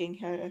they're tricking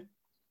her.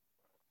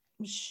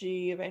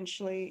 She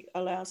eventually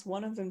allows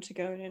one of them to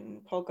go in,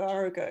 and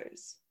Polgara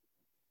goes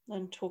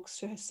and talks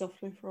to her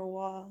softly for a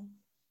while.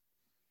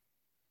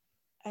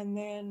 And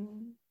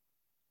then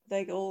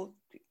they all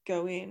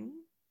go in,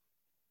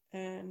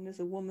 and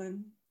there's a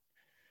woman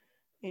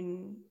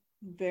in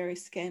very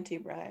scanty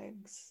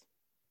rags,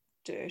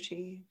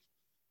 dirty,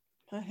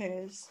 her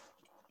hair's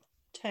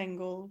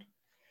tangled,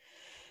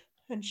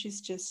 and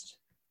she's just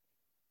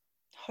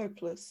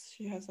hopeless.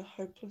 She has a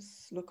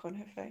hopeless look on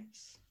her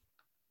face,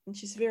 and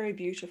she's very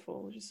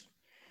beautiful. Just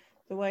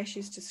the way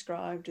she's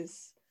described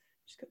is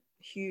she's got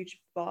huge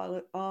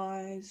violet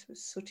eyes with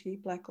sooty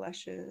black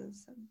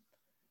lashes, and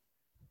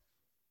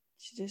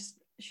she's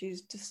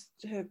just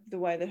the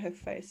way that her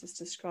face is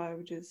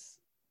described is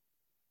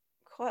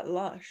quite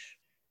lush,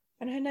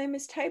 and her name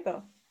is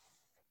Tabor.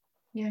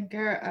 Yeah,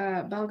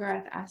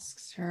 Belgarath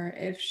asks her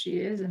if she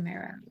is a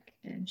Merag,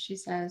 and she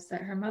says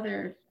that her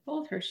mother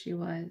told her she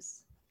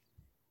was.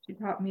 She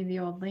taught me the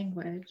old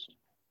language.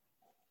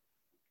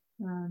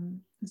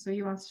 So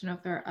he wants to know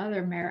if there are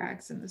other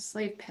Merags in the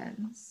slave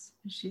pens.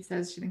 And she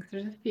says she thinks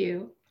there's a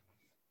few.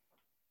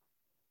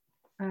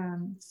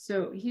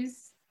 So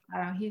he's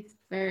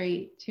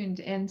very tuned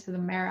into the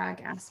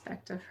Merag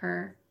aspect of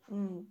her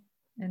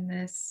in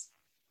this.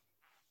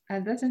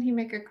 Doesn't he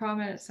make a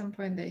comment at some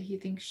point that he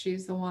thinks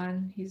she's the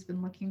one he's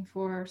been looking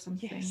for or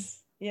something?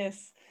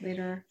 Yes.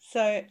 Later.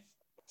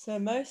 So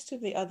most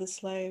of the other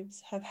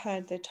slaves have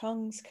had their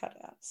tongues cut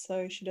out,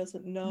 so she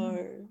doesn't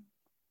know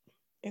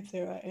if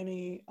there are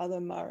any other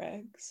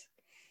Marags.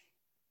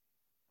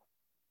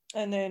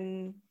 And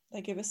then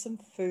they give us some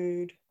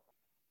food,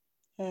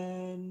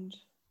 and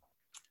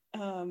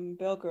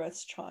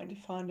Belgarath's trying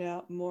to find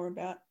out more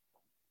about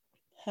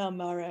how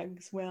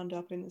Marags wound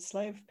up in the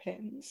slave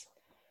pens.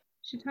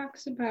 She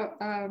talks about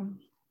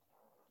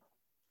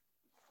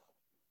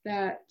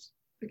that,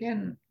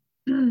 again,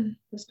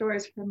 the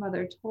stories her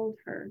mother told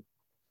her,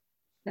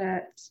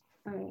 that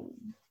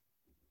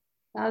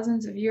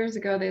thousands of years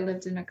ago they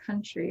lived in a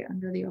country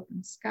under the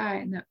open sky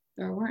and that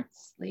there weren't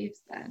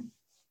slaves then.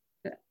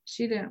 That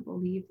she didn't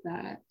believe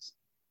that.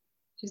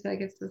 She's like,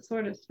 it's the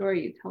sort of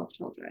story you tell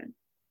children.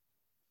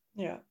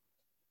 Yeah.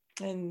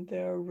 And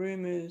there are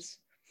rumors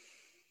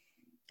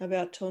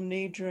about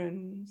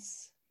Tornedran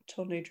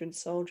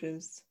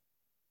soldiers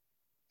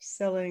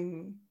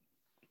selling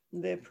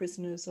their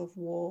prisoners of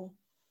war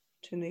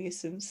to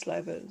Niasan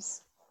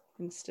slavers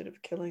instead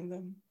of killing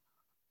them.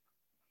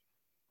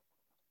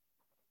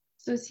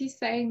 So is he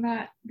saying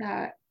that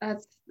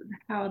that's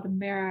how the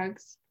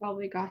Merags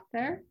probably got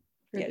there?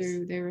 Yes.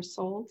 They were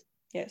sold?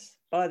 Yes,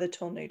 by the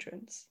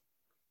Tornedrans.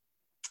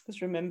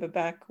 Because remember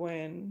back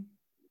when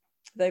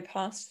they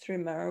passed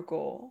through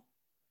Maragor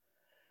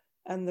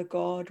and the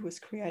god was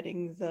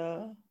creating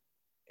the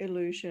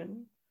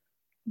illusion.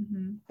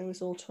 It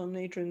was all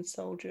Tornedran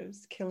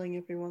soldiers killing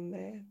everyone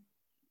there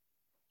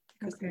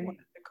because they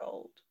wanted the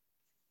gold.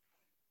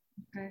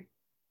 Okay.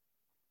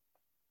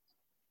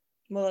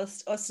 Well,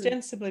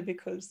 ostensibly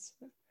because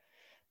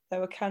they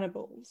were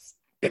cannibals.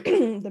 The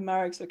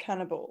Marags were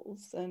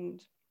cannibals,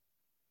 and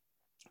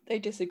they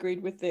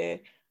disagreed with their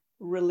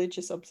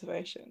religious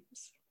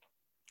observances.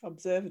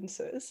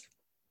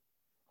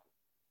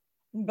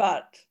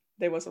 But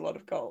there was a lot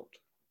of gold.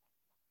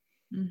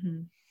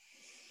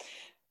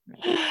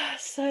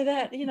 So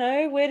that,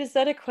 where does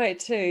that equate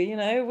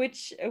to?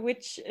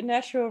 Which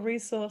natural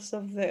resource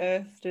of the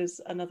earth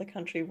does another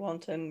country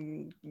want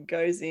and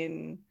goes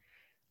in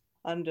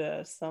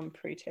under some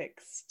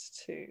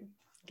pretext to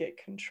get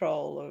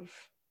control of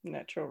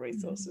natural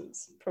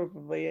resources?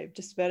 Probably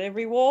just about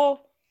every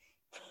war.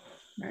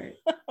 Right.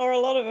 Or a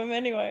lot of them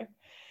anyway.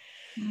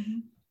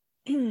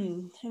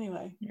 Mm-hmm.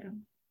 Anyway. Yeah.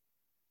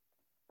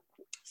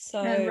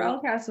 So and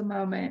Relk has a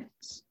moment.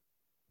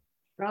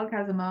 Relk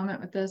has a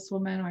moment with this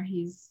woman where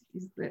he's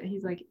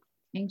like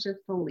anxious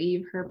to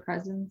leave her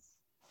presence.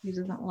 He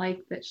doesn't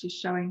like that she's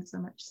showing so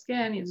much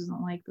skin. He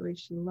doesn't like the way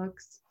she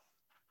looks.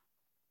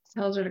 He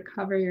tells her to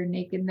cover your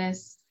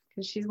nakedness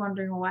because she's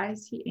wondering, why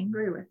is he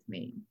angry with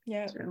me?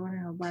 Yeah. She's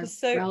wondering why she's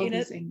so Relk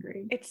is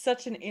angry. It's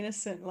such an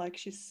innocent, like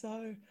she's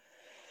so.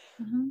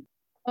 Mm-hmm.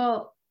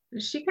 Well,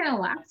 she kind of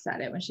laughs at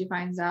it when she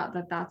finds out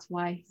that that's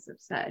why he's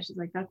upset. She's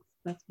like,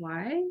 that's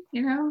why,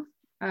 you know,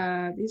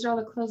 these are all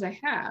the clothes I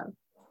have.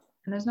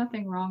 And there's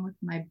nothing wrong with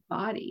my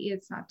body.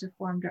 It's not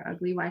deformed or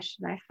ugly. Why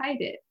should I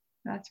hide it?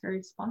 That's her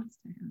response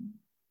to him.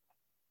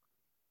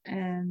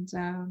 And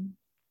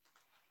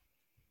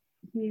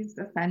he's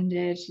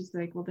offended. She's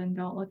like, well, then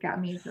don't look at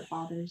me if it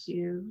bothers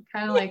you.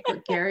 Kind of like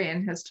what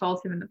Garion has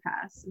told him in the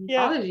past. If it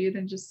bothers you,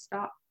 then just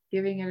stop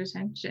giving it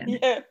attention.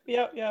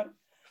 Yeah.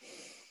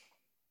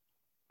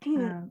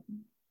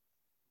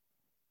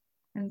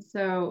 And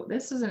so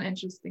this is an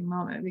interesting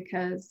moment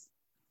because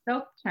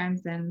Silk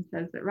chimes in and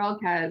says that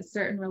Relk has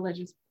certain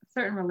religious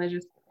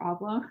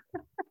problem.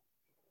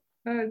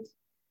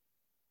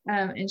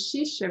 And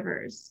she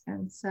shivers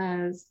and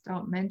says,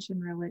 don't mention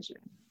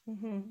religion.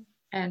 Mm-hmm.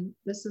 And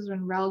this is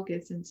when Relk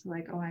gets into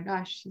like, oh my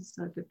gosh, she's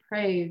so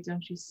depraved,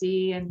 don't you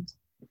see? And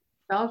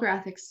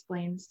Belgrath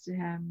explains to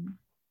him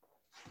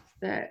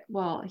that,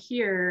 well,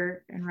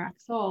 here in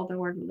Raxol, the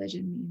word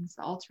religion means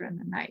the altar and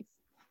the knife.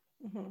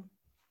 Mm-hmm.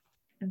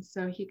 And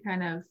so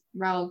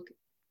Relk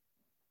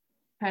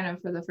kind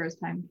of for the first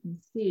time can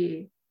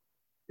see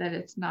that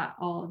it's not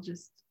all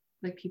just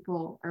like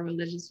people are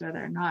religious or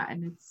they're not,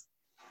 and it's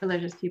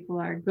religious people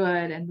are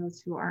good and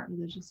those who aren't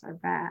religious are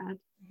bad.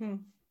 Mm-hmm.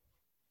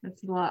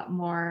 It's a lot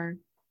more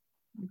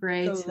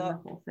gray to the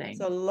whole thing. It's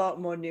a lot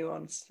more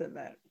nuanced than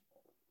that.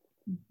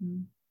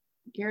 Mm-hmm.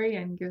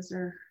 Garion gives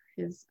her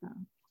his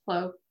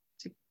cloak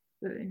to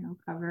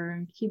cover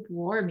and keep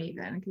warm,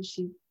 even because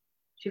she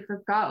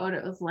forgot what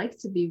it was like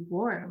to be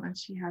warm when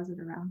she has it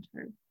around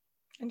her.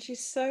 And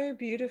she's so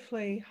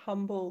beautifully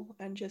humble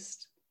and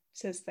just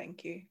says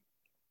thank you.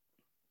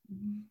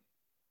 Mm-hmm.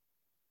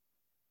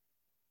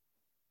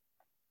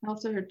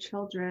 Also, her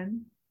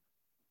children.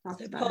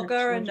 So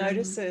Polgara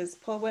notices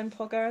when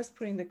Polgara's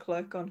putting the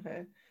cloak on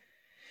her,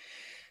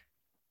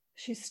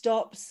 she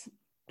stops,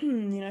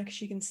 because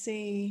she can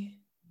see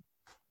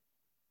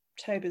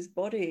Taber's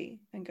body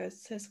and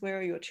says, where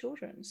are your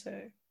children?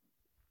 So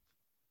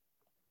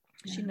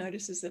she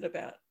notices it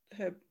about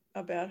her,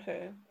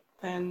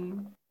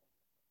 and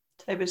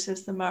Taber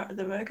says the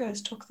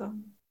Murgos took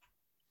them.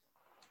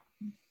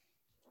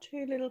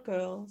 2 little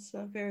girls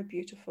are very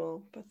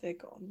beautiful, but they're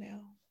gone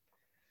now.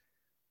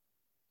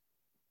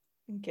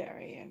 And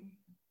Garion.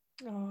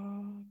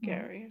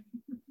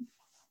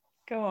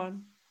 Go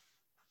on.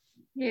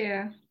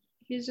 Yeah,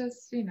 he's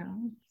just,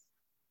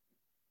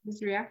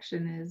 his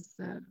reaction is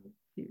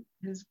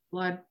his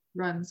blood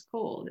runs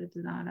cold. It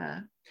did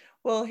not.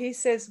 Well, he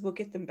says we'll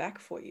get them back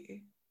for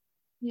you.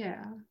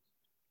 Yeah,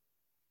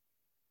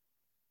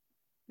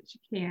 but you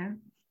can't.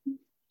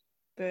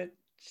 But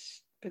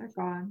they're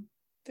gone.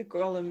 The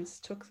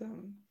Grolems took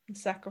them and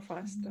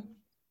sacrificed them.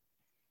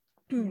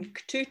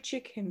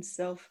 Ktuchik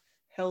himself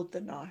held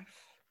the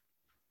knife.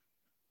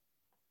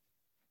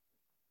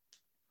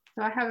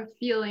 So I have a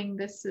feeling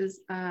this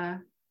is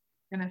going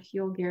to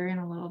fuel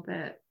Garion a little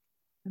bit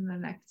in the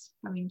next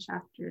coming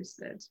chapters,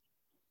 that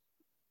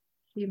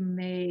he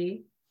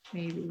maybe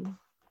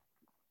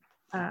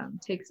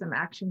take some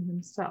action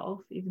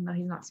himself, even though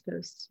he's not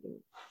supposed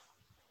to.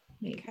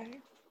 Maybe.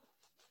 Okay.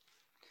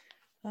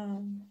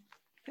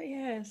 But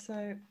yeah,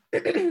 so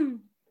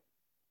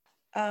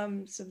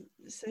so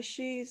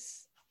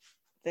she's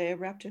there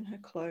wrapped in her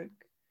cloak,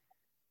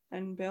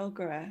 and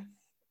Belgrath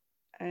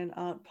and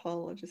Aunt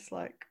Pol are just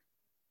like,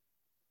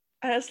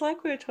 and it's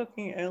like we were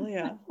talking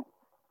earlier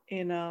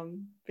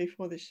in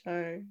before the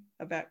show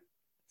about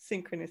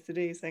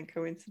synchronicities and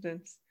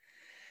coincidence.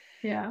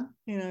 Yeah.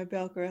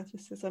 Belgrath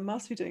just says, I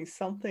must be doing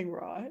something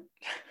right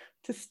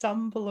to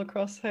stumble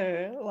across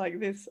her like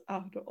this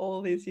after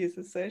all these years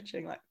of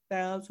searching, like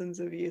thousands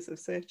of years of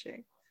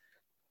searching.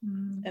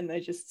 And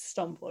they just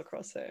stumble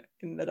across her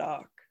in the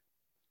dark.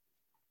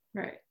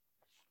 Right.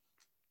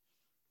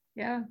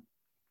 Yeah.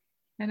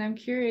 And I'm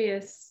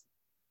curious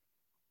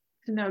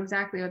to know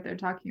exactly what they're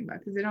talking about,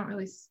 because they don't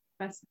really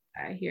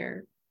specify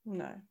here.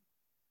 No.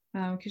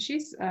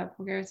 Because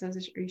Polgara says,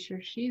 are you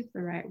sure she's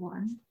the right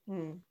one?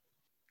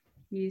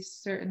 He's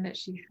certain that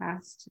she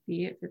has to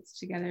be. It fits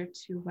together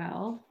too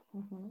well.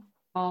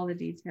 All the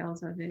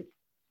details of it.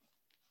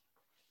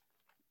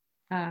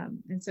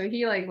 And so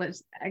he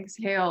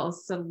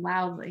exhales so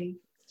loudly,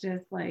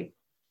 just like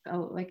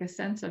a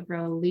sense of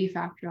relief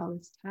after all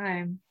this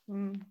time.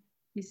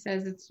 He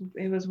says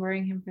it was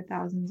worrying him for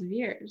thousands of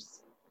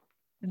years,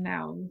 and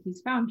now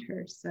he's found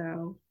her.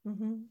 So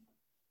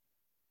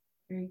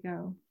there you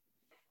go.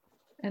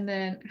 And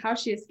then how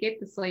she escaped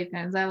the slave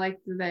pens. I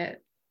liked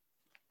that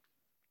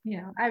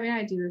I mean,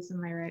 I do this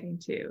in my writing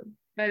too,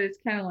 but it's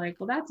kind of like,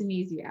 well, that's an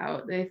easy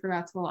out. They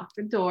forgot to lock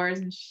the doors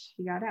and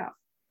she got out.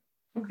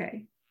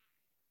 Okay.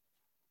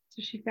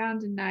 So she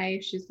found a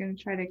knife. She's going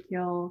to try to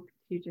kill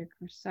Strategic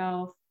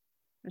herself,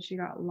 but she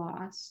got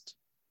lost.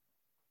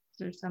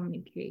 There's so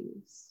many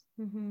caves.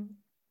 Mm-hmm.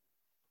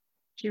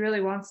 She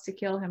really wants to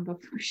kill him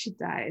before she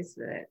dies,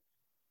 but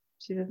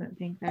she doesn't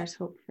think there's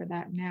hope for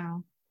that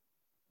now.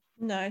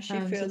 No, she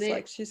feels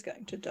like she's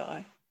going to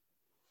die.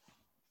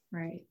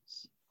 Right.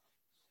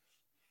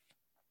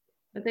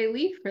 But they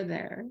leave her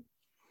there.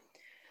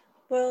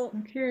 Well,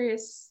 I'm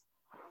curious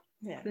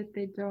that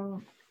they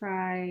don't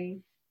try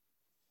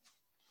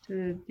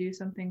to do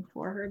something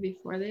for her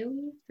before they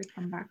leave, to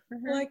come back for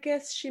her. Well, I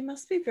guess she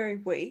must be very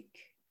weak.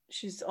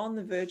 She's on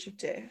the verge of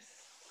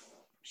death.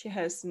 She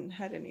hasn't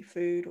had any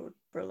food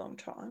for a long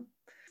time.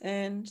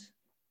 And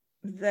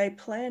they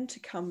plan to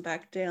come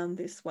back down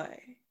this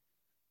way.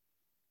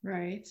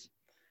 Right.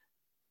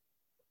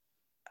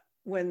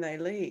 When they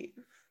leave,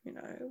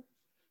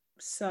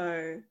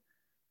 So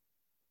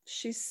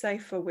she's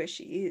safer where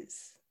she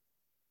is,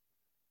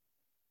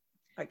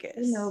 I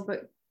guess.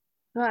 But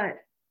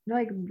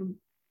like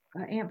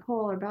Aunt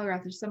Pole or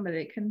Belgrath or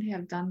somebody, couldn't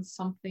have done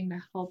something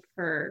to help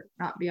her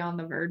not be on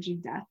the verge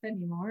of death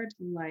anymore,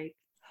 to like.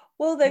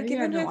 Well, they've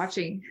given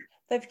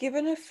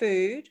her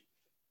food.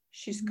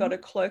 She's got a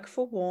cloak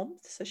for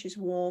warmth, so she's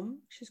warm.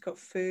 She's got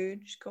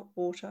food. She's got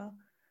water.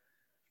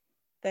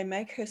 They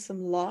make her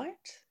some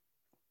light.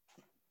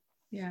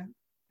 Yeah.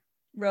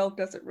 Relg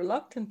does it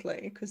reluctantly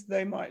because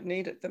they might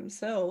need it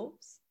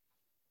themselves.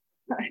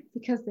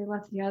 Because they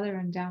left the other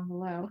one down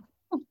below.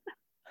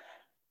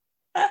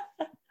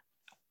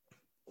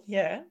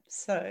 Yeah,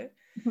 so,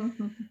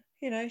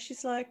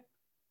 she's like,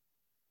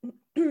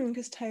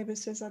 because Tabor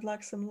says, I'd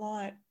like some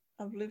light.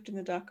 I've lived in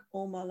the dark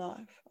all my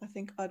life. I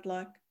think I'd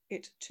like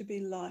it to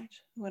be light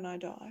when I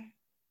die.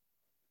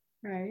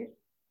 Right.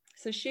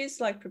 So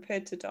she's like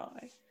prepared to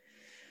die.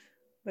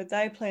 But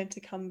they plan to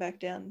come back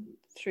down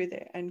through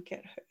there and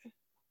get her.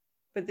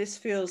 But this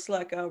feels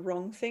like a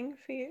wrong thing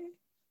for you?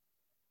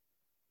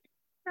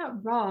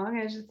 Not wrong.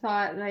 I just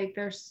thought like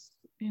there's,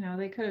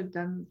 they could have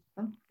done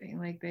something.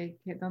 Like they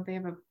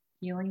have a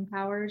healing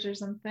powers or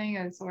something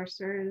as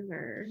sorcerers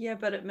or. Yeah,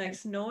 but it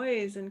makes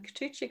noise and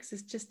Katuchix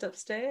is just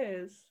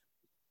upstairs.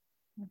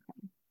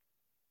 Okay.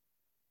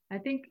 I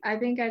think I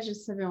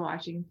just have been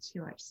watching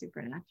too much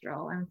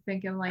Supernatural. I'm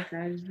thinking like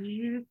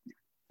that.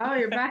 Oh,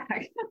 you're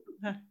back.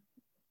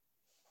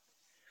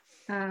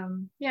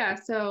 Yeah,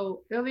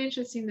 so it'll be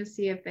interesting to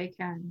see if they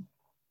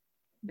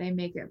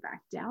make it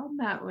back down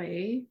that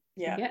way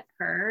to get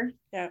her.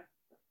 Yeah.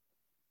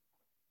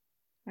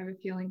 I have a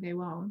feeling they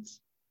won't.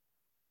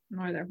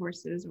 Nor their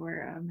horses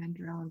or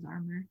Mandarellan's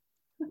armor.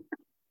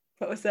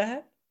 What was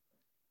that?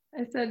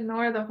 I said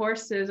nor the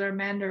horses or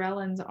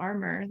Mandarellan's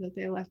armor that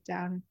they left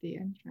down at the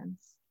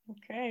entrance.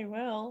 Okay,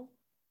 well.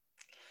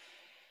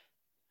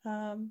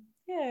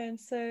 And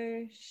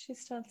so she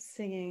starts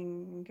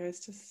singing, goes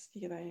to,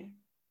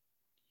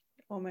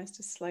 almost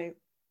asleep,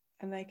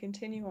 and they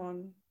continue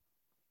on,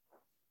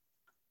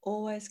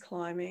 always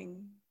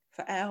climbing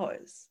for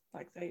hours.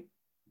 Like they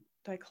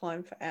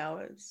climb for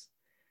hours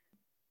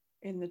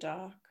in the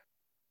dark,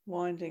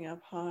 winding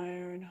up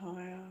higher and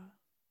higher.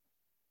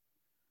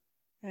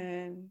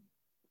 And,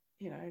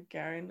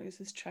 Garen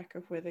loses track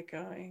of where they're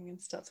going and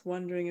starts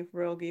wondering if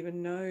Relg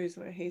even knows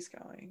where he's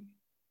going.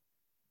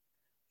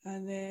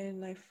 And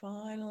then they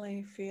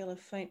finally feel a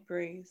faint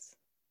breeze.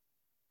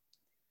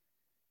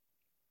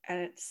 And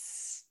it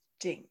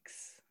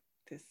stinks,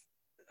 this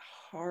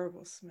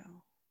horrible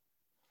smell.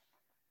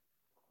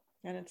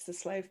 And it's the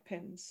slave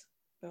pens,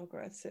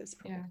 Belgrath says,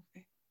 probably.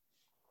 Yeah.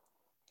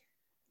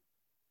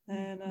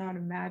 And not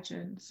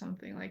imagine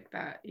something like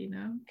that,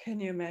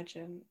 Can you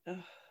imagine?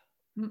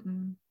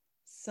 Mm-mm.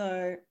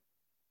 So,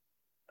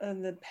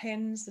 and the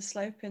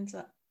slave pens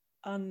are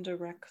under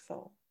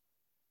Rakthol.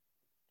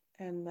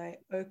 And they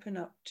open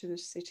up to the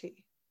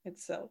city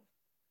itself.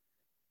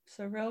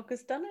 So Relg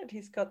has done it.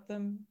 He's got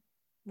them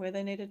where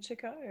they needed to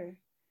go.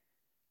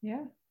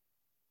 Yeah.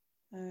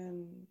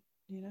 And,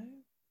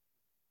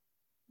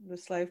 the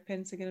slave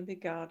pens are going to be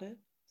guarded,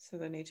 so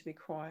they need to be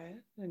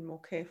quiet and more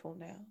careful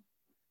now.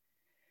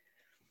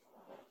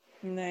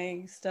 And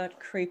they start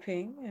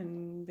creeping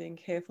and being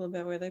careful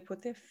about where they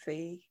put their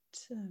feet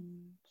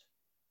and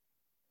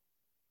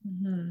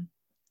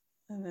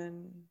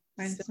then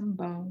find some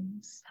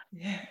bones.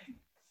 Yeah.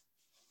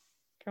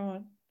 Come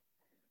on.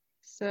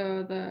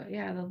 So the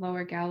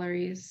lower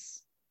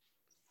galleries,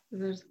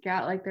 there's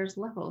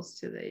levels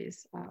to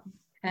these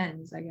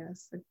pens, I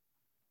guess, the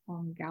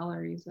long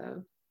galleries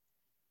of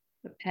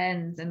the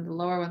pens, and the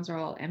lower ones are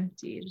all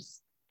empty.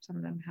 Just some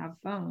of them have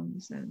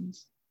bones, and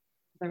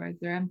otherwise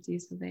they're empty,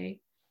 so they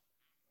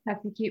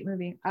have to keep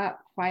moving up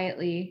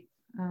quietly.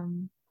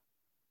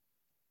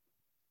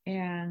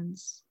 And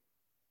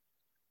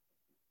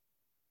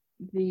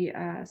the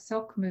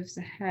Silk moves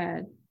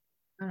ahead.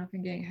 I don't know if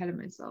I'm getting ahead of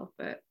myself,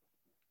 but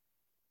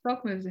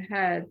Silk moves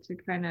ahead to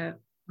kind of,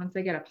 once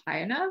they get up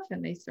high enough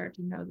and they start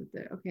to know that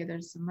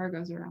there's some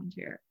Murgos around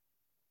here,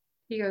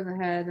 he goes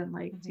ahead and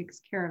like takes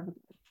care of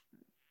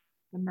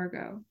the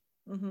Murgo.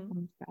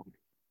 Comes back.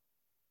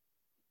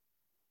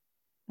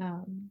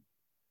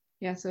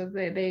 Yeah, so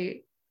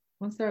they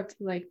once they're up to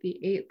like the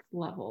 8th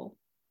level,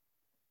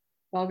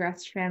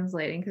 Balgrath's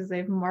translating because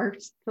they've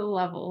marked the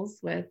levels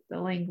with the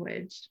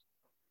language,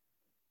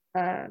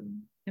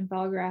 and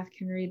Balgrath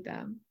can read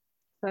them.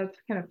 So it's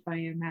kind of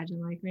funny to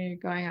imagine, like when you're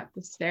going up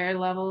the stair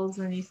levels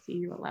and you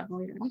see what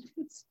level you're at.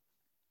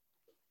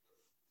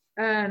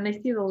 And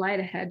they see the light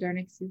ahead.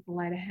 Darnik sees the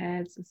light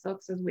ahead. So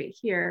Silk says, wait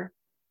here.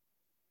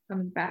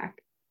 Comes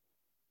back.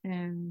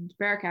 And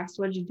Beric asks,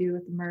 what'd you do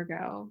with the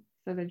Murgo?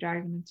 So they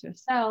drag him into a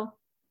cell.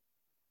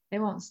 They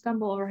won't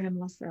stumble over him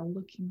unless they're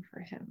looking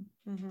for him.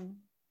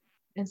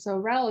 And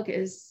so Relg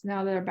is,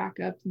 now they're back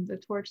up in the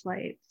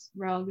torchlight,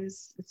 Relg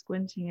is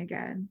squinting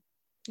again.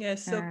 Yeah,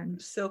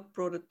 Silk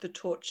brought it the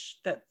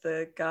torch that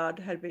the guard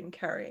had been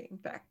carrying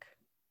back.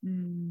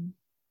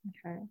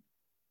 Okay.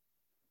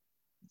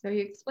 So he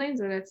explains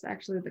that it's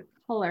actually the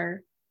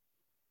color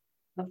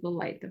of the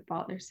light that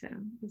bothers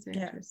him. It's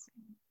interesting.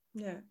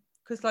 Yeah,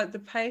 because like the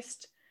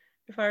paste,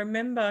 if I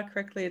remember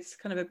correctly, it's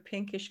kind of a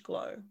pinkish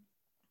glow,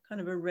 kind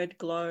of a red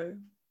glow.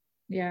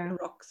 Yeah. The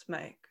rocks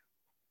make.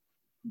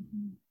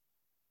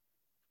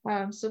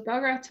 So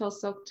Balgrath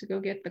tells Silk to go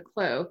get the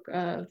cloak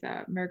of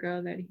that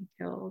Murgo that he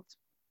killed.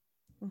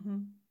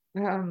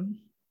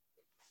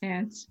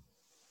 And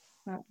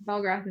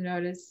Balgrath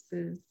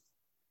notices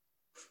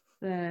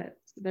that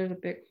there's a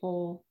big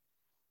hole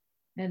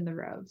in the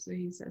robe. So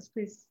he says,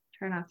 please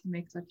try not to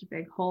make such a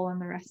big hole in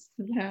the rest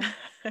of them.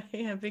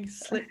 Yeah, big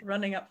slit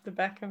running up the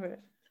back of it.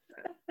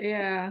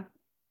 Yeah.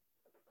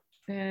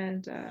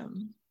 And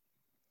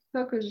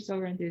Silk was just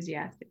over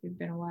enthusiastic. It's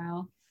been a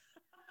while.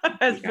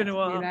 It's been a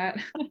while. That.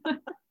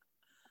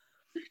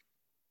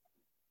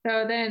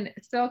 So then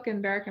Silk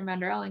and Beric and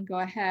Mandorellan go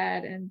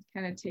ahead and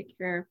kind of take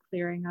care of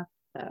clearing up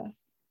the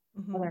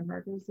other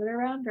Murgos that are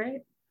around,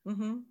 right?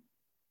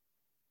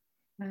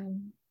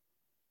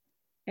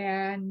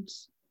 And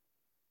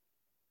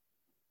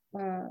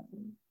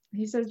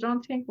he says,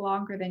 don't take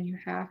longer than you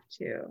have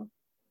to.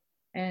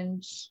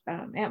 And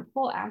Aunt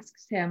Pole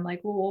asks him,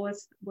 like, well,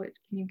 what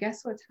can you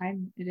guess what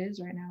time it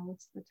is right now?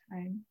 What's the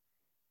time?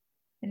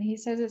 And he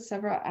says it's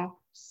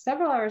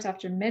several hours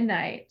after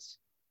midnight.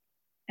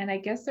 And I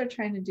guess they're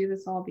trying to do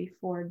this all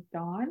before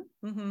dawn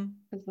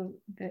because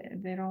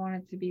they don't want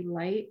it to be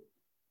light.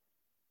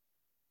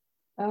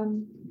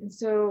 And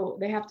so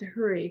they have to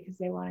hurry because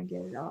they want to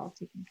get it all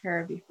taken care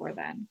of before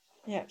then.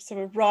 Yeah, so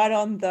we're right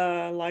on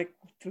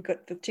we've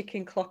got the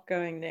ticking clock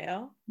going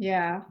now.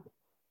 Yeah.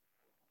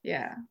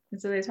 Yeah.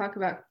 And so they talk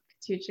about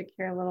Katuchik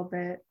here a little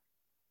bit.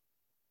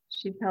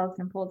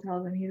 Pole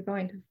tells him he's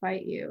going to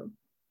fight you.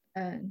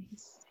 And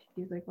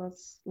he's like, well,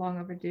 it's long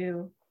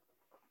overdue.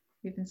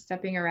 We've been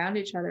stepping around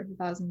each other for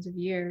thousands of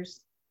years.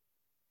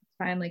 It's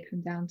finally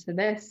come down to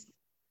this.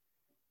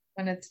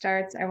 When it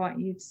starts, I want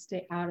you to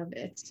stay out of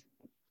it.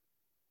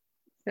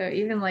 So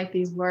even like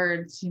these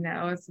words,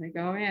 it's like,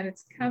 oh man,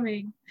 it's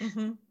coming.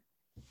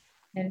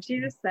 And she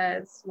just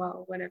says,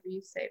 well, whatever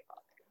you say,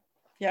 Father.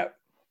 Yep.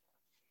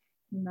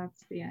 And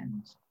that's the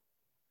end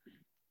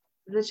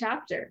of the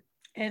chapter.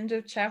 End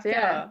of chapter. So,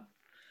 yeah,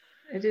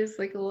 it is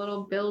like a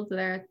little build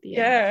there at the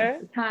end. Yeah.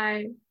 The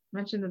time,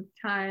 mention the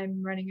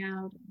time running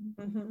out.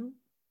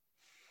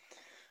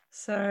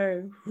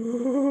 So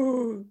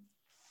the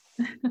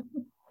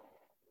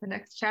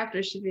next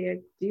chapter should be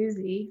a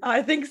doozy.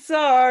 I think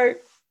so.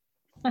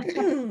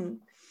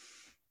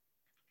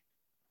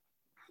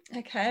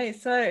 Okay,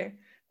 so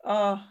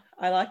I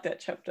like that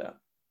chapter.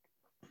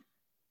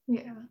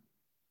 Yeah.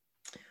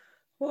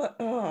 What?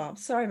 Oh,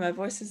 sorry, my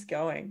voice is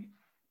going.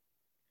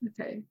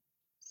 Okay.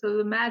 So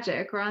the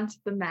magic, we're on to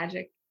the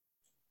magic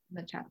in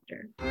the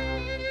chapter.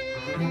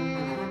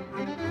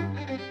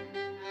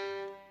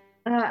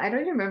 I don't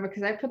even remember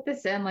because I put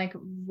this in like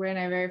when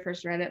I very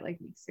first read it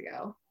like weeks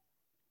ago.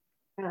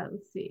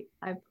 Let's see.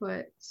 I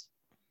put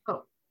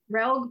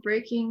Relg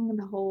breaking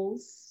the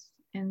holes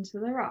into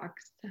the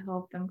rocks to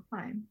help them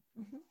climb.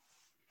 I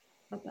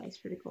thought that was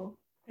pretty cool.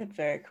 It's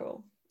very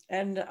cool.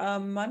 And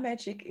my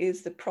magic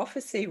is the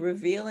prophecy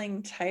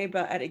revealing Tabor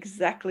at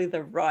exactly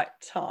the right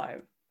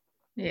time.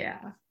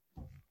 Yeah.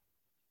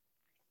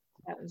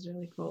 That was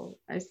really cool.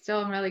 I still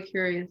am really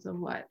curious of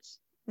what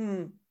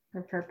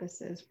her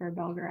purpose is for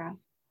Balgrath.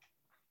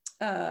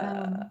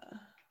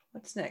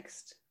 What's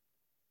next?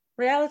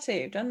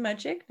 Reality. I've done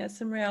magic. Now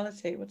some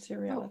reality. What's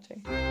your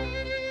reality?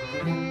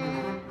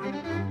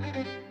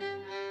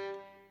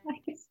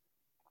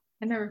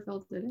 I never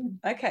filled it in.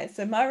 Okay,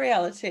 so my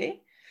reality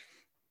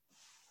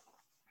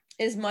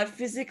is my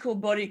physical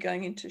body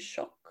going into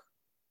shock,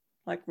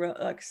 like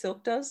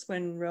Silk does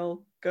when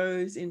Rel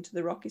goes into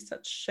the rock. He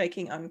starts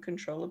shaking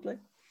uncontrollably.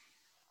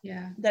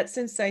 Yeah. That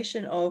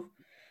sensation of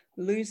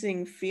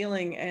losing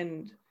feeling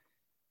and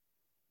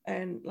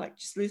like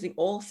just losing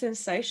all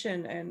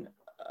sensation and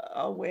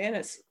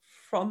awareness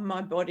from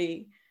my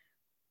body.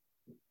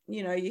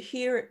 You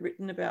hear it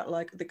written about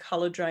like the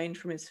color drained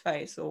from his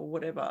face or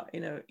whatever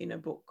in a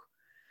book.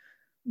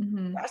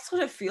 That's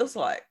what it feels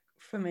like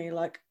for me.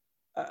 Like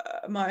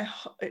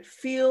it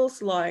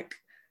feels like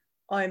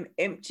I'm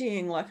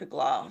emptying like a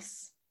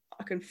glass.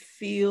 I can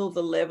feel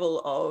the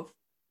level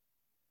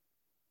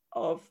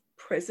of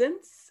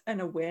presence and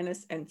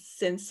awareness and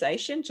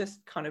sensation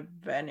just kind of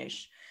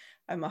vanish,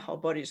 and my whole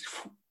body just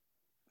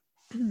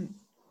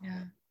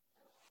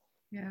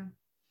yeah.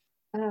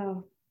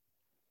 Oh,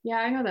 yeah,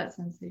 I know that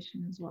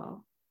sensation as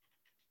well.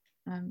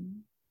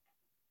 I'm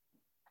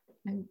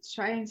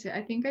trying to,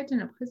 I think I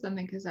didn't put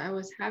something because I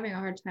was having a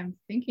hard time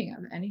thinking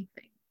of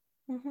anything.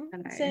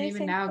 And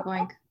even now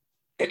going,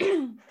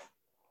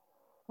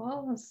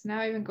 well,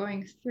 now even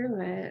going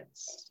through it,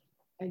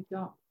 I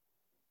don't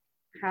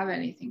have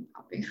anything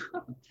popping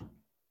up.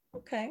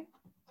 Okay.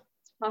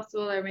 It's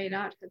possible there may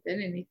not have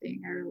been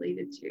anything I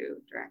related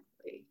to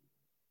directly.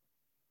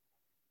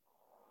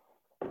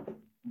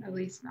 At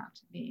least not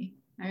to me.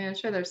 I mean, I'm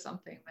sure there's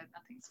something, but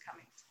nothing's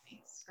coming to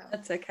me. So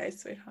that's okay,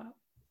 sweetheart.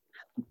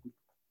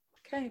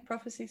 Okay,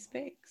 prophecy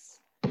speaks.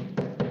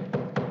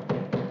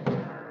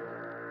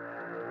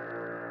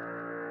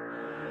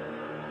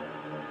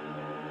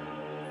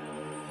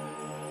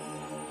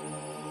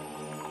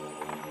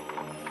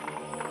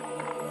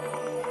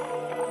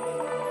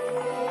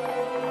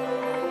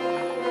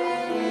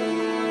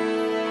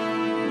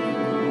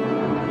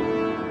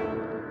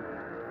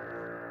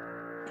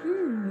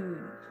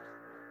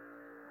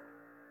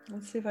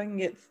 Let's see if I can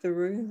get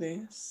through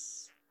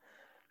this.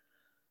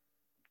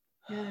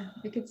 Yeah,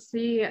 I could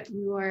see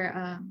you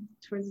were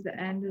towards the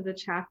end of the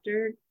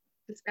chapter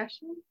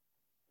discussion.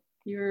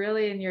 You were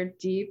really in your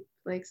deep,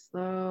 like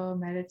slow,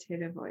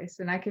 meditative voice,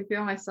 and I could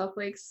feel myself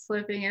like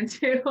slipping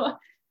into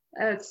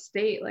a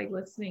state, like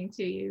listening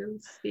to you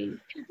speak.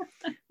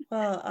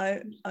 Well,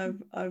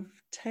 I've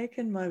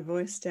taken my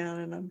voice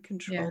down and I'm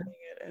controlling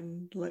it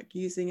and like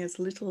using as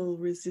little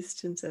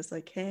resistance as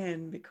I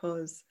can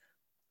because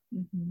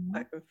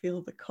I can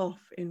feel the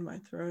cough in my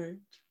throat.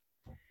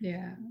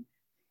 Yeah.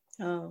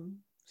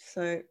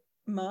 So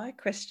my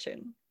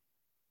question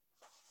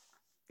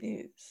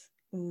is,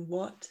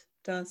 what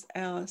does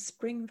our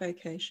spring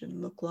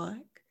vacation look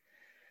like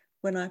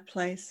when I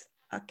place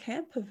a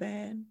camper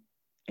van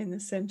in the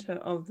center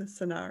of the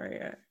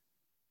scenario?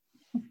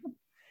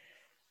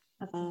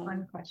 That's a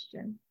fun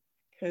question.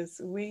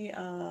 Because we're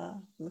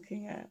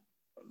looking at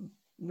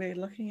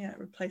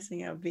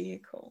replacing our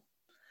vehicle,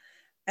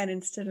 and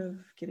instead of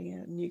getting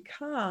a new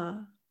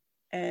car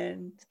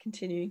and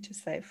continuing to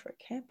save for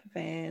a camper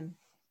van,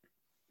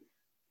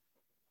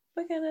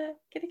 we're gonna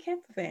get a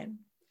camper van,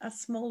 a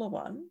smaller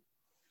one,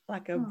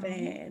 like a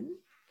van,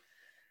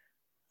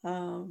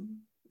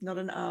 not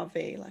an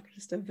RV, like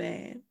just a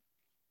van,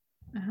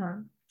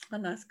 a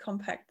nice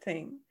compact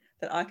thing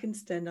that I can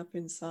stand up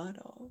inside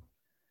of.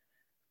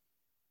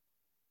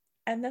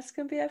 And that's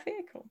going to be our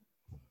vehicle.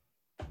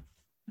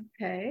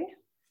 Okay.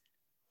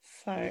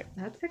 So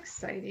that's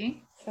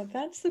exciting. So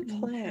that's the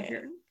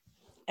plan.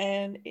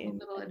 And in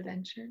little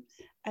adventures.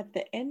 At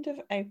the end of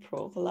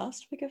April, the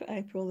last week of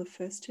April, the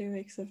first 2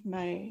 weeks of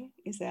May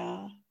is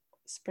our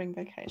spring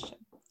vacation.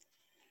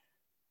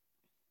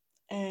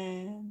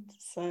 And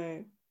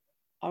so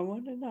I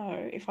want to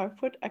know, if I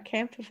put a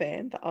camper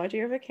van, the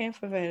idea of a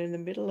camper van in the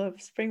middle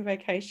of spring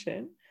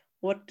vacation,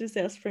 what does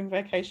our spring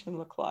vacation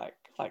look like?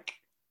 Like,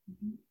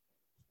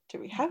 do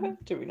we have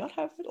it? Do we not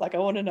have it? Like, I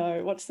want to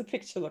know, what's the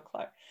picture look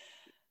like?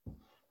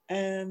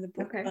 And the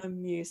book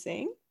I'm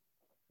using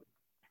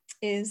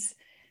is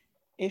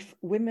If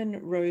Women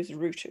Rose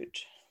Rooted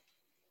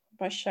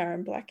by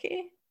Sharon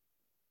Blackie.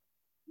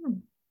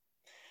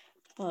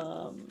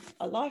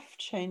 A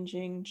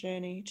life-changing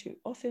journey to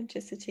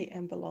authenticity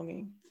and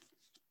belonging.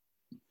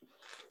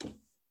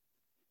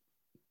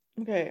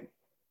 Okay.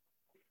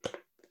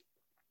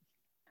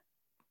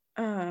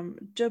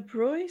 De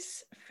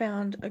Broyce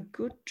found a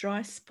good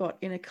dry spot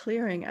in a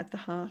clearing at the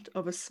heart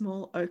of a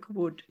small oak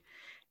wood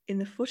in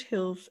the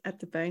foothills at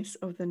the base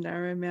of the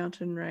narrow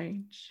mountain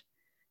range.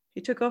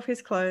 He took off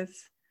his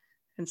clothes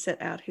and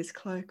set out his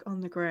cloak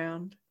on the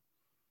ground.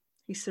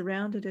 He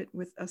surrounded it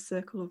with a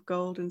circle of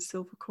gold and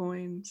silver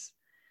coins,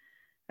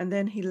 and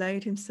then he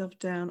laid himself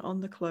down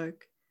on the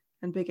cloak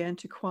and began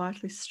to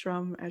quietly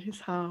strum at his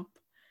harp.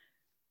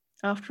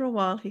 After a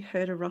while, he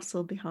heard a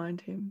rustle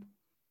behind him,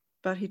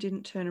 but he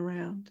didn't turn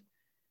around.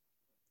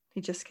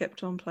 He just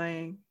kept on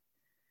playing.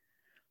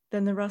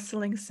 Then the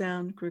rustling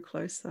sound grew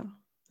closer,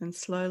 and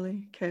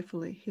slowly,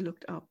 carefully, he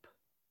looked up.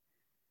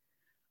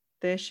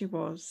 There she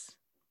was,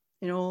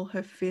 in all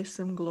her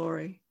fearsome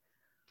glory,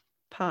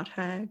 part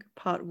hag,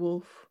 part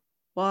wolf,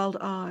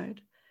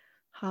 wild-eyed,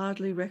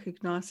 hardly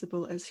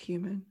recognizable as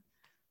human.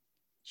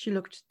 She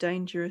looked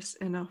dangerous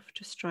enough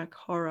to strike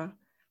horror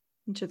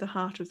into the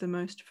heart of the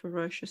most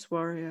ferocious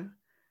warrior.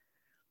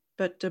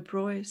 But De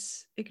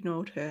Broyce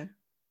ignored her.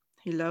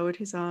 He lowered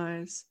his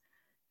eyes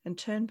and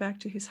turned back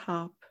to his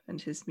harp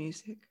and his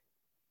music.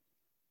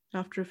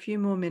 After a few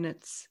more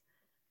minutes,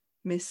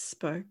 Miss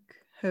spoke,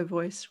 her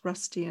voice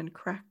rusty and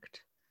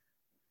cracked.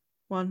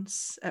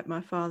 Once at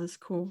my father's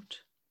court,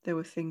 there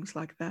were things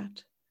like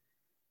that.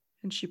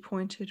 And she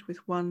pointed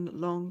with one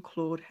long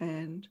clawed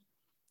hand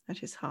at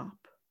his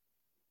harp.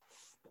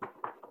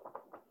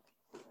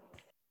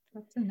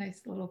 That's a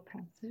nice little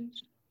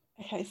passage.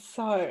 Okay,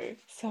 so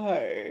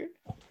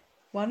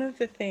one of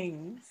the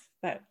things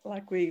that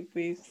like we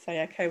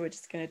say, okay, we're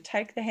just going to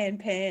take the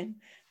handpan,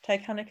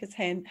 take Hanneke's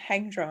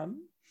hang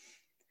drum.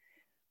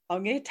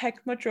 I'm going to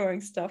take my drawing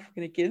stuff.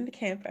 We're going to get in the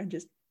camp and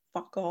just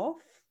fuck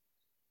off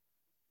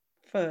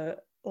for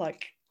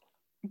like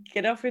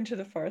get off into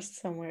the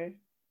forest somewhere.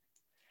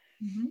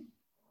 Mm-hmm.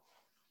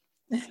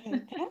 So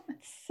that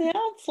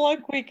sounds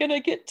like we're going to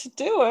get to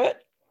do it.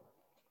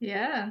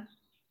 Yeah.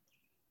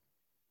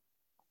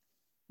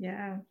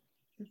 Yeah,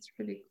 that's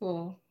pretty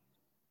cool.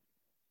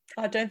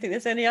 I don't think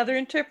there's any other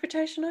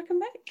interpretation I can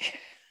make.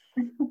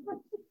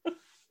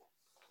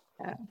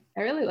 Yeah,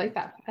 I really like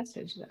that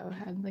passage though. It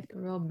had like a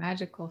real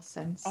magical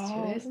sense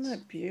to it. Isn't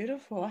it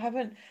beautiful? I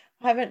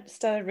haven't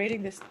started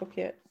reading this book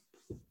yet.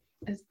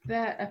 Is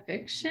that a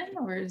fiction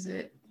or is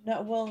it?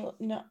 No, well,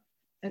 no,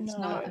 It's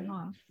not at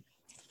all.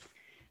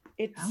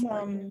 It's let's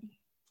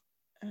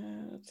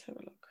have a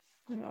look.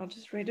 I'll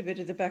just read a bit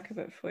of the back of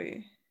it for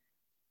you.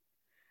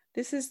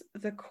 This is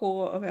the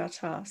core of our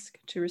task,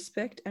 to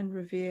respect and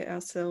revere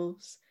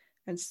ourselves,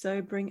 and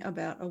so bring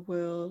about a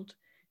world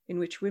in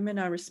which women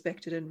are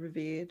respected and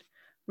revered,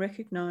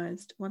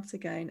 recognized once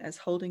again as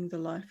holding the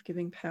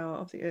life-giving power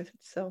of the earth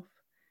itself.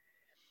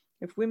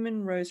 If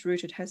women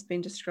rose-rooted has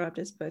been described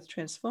as both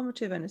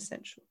transformative and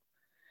essential.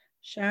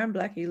 Sharon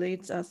Blackie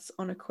leads us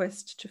on a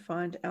quest to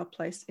find our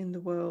place in the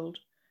world,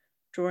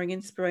 drawing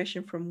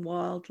inspiration from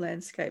wild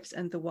landscapes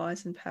and the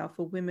wise and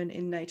powerful women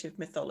in native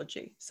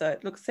mythology. So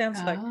it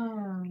sounds like,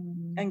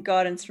 and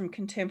guidance from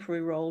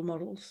contemporary role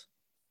models.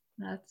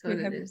 That's what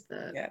it is,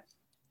 the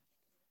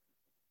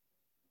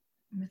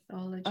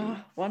mythology.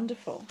 Oh,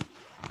 wonderful.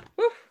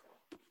 Woo.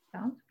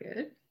 Sounds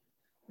good.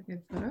 A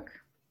good book.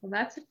 Well,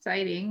 that's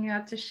exciting. You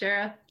have to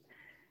share,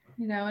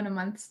 in a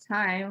month's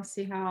time. We'll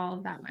see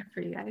how that went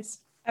for you guys.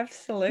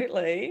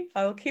 Absolutely.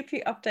 I will keep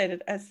you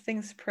updated as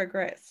things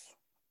progress.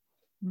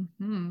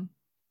 Mm-hmm.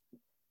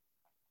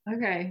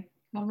 Okay.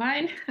 Well,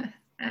 mine.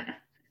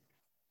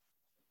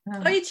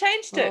 You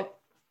changed it.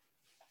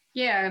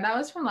 Yeah, that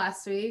was from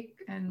last week,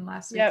 and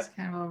last week's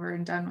kind of over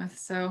and done with.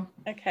 So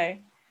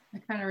okay, I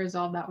kind of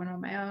resolved that one on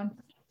my own.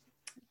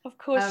 Of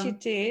course you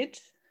did.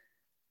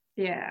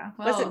 Yeah.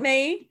 Well, was it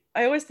me?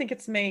 I always think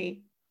it's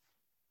me.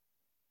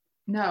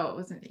 No, it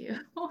wasn't you.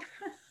 No.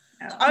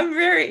 I'm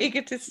very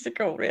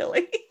egotistical,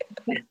 really.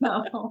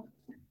 No,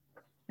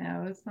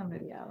 it was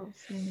somebody else.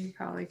 And you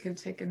probably could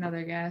take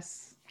another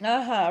guess.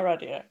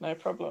 Right, yeah, no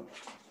problem.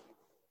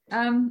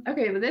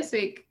 Okay, but this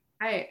week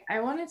I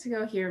wanted to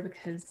go here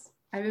because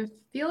I've been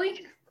feeling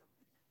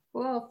a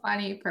little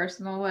funny,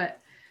 personal, but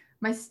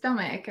my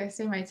stomach, I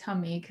say my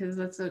tummy because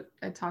that's what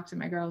I talk to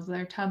my girls,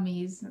 their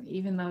tummies,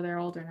 even though they're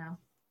older now.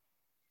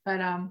 But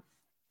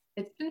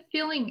it's been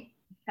feeling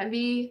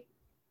heavy,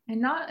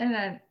 and not in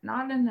a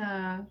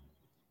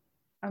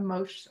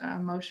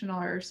emotional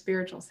or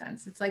spiritual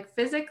sense. It's like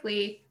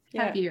physically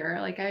heavier.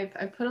 Like I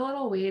put a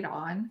little weight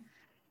on,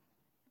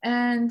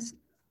 and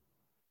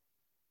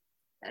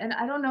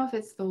I don't know if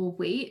it's the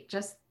weight,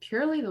 just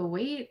purely the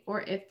weight,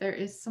 or if there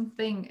is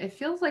something. It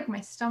feels like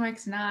my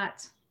stomach's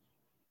not,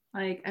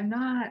 like I'm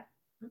not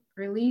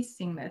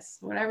releasing this.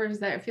 Whatever's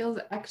there, it feels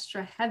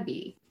extra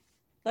heavy.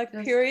 Like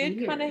just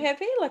period kind of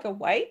heavy, like a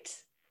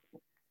weight.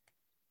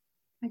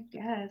 I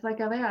guess like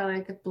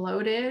like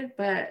bloated,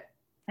 but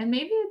and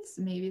maybe it's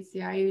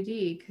the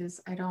IUD because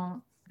I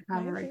don't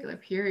have a regular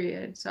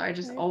period, so I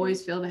just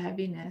always feel the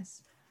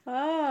heaviness.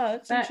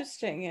 That's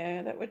interesting.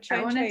 Yeah, that would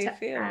change how you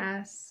feel.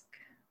 I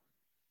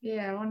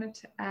wanted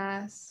to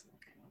ask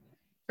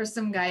for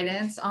some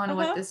guidance on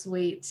what this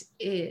weight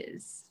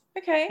is.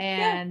 Okay.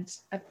 And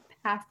a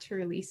path to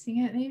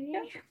releasing it, maybe.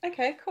 Yeah.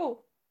 Okay,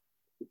 cool.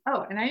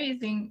 Oh, and I'm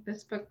using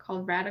this book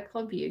called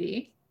Radical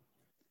Beauty: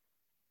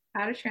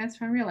 How to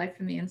Transform Your Life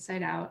from the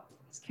Inside Out.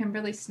 It's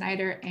Kimberly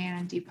Snyder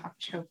and Deepak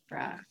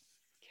Chopra.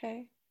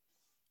 Okay.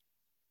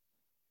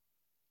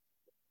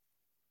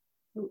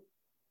 Ooh,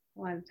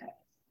 a lot of text.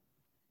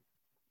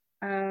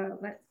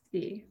 Let's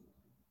see.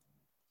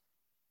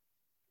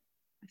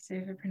 Let's see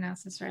if I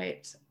pronounce this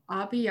right.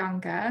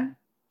 Abhyanga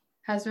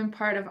has been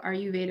part of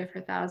Ayurveda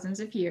for thousands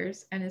of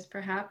years and is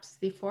perhaps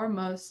the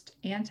foremost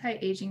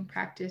anti-aging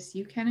practice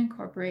you can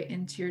incorporate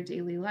into your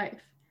daily life.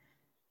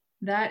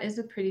 That is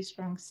a pretty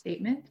strong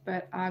statement,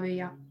 but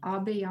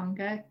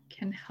Abhyanga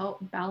can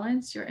help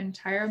balance your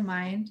entire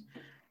mind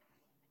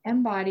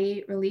and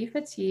body, relieve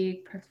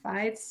fatigue,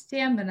 provide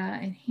stamina,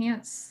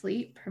 enhance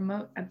sleep,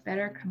 promote a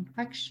better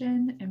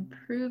complexion,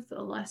 improve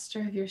the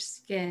luster of your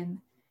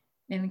skin,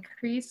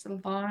 increase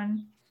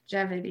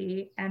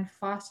longevity, and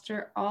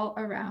foster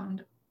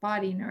all-around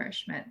body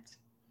nourishment.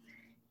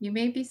 You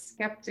may be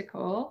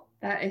skeptical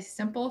that a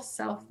simple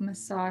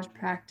self-massage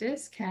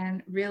practice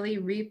can really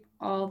reap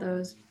all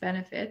those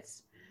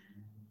benefits,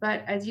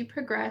 but as you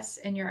progress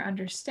in your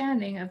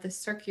understanding of the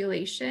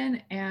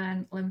circulation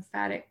and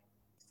lymphatic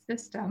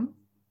system,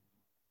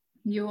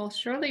 you will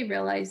surely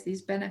realize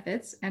these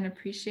benefits and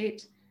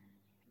appreciate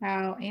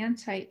how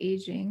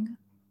anti-aging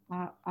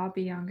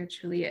Abhyanga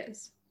truly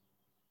is.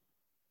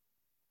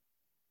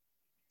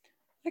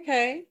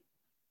 Okay.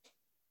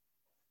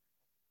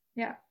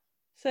 Yeah.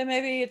 So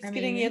maybe it's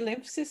getting your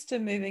lymph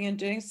system moving and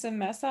doing some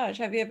massage.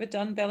 Have you ever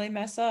done belly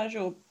massage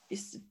or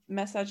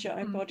massage your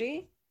own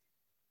body?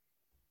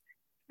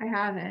 I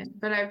haven't,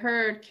 but I've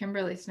heard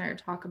Kimberly Snare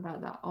talk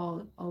about that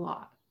a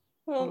lot.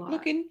 Well,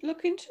 look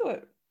into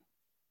it.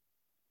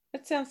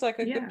 It sounds like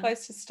a good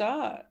place to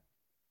start.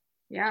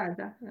 Yeah,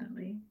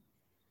 definitely.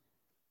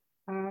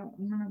 I'm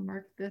gonna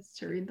mark this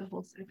to read the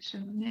whole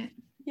section on it.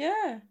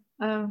 Yeah.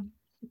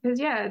 Because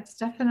it's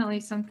definitely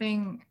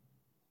something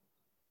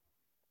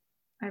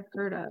I've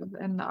heard of,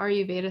 and the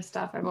Ayurveda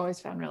stuff I've always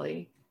found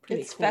really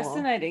pretty It's cool.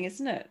 fascinating,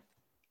 isn't it?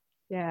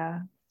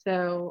 Yeah.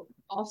 So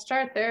I'll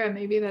start there, and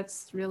maybe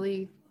that's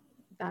really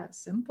that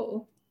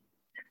simple.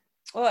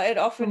 Well, it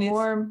often is.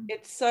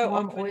 It's so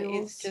often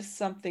oils. it's just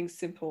something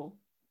simple.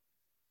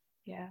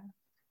 Yeah.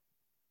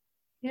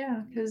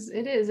 Yeah, because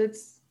it is.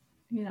 It's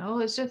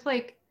it's just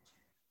like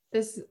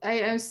this.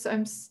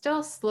 I'm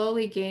still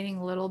slowly gaining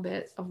a little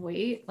bit of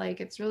weight.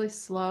 Like it's really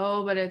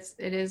slow, but it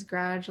is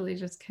gradually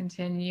just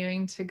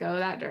continuing to go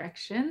that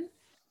direction.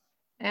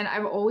 And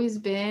I've always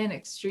been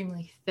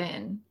extremely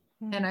thin,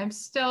 and I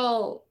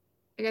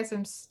guess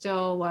I'm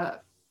still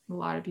what a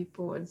lot of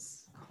people would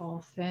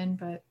call thin,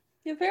 but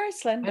you're very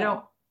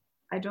slender.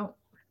 I don't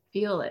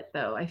feel it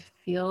though. I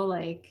feel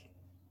like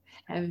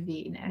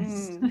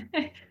heaviness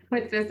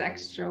with this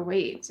extra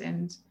weight,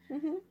 and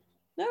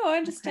no, I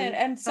understand.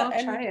 Okay.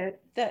 I'll try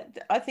it.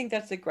 That I think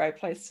that's a great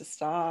place to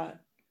start.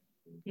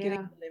 Yeah.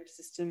 Getting the lymph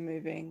system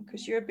moving,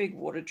 because you're a big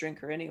water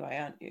drinker anyway,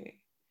 aren't you?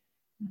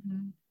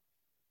 Mm-hmm.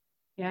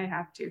 Yeah, I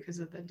have to because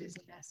of the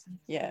dizziness.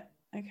 Yeah.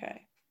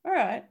 Okay. All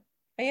right.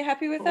 Are you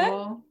happy with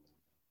that?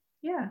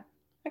 Yeah.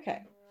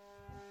 Okay.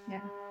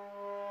 Yeah.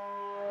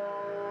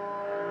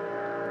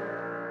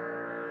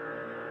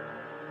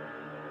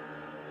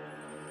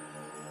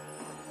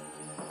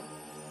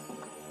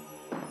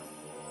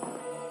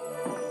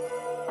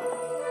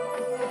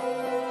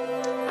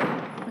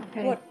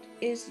 Okay. What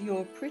is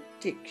your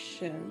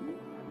prediction?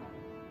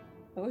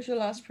 What was your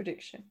last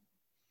prediction?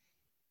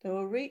 They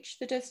will reach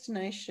the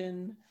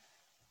destination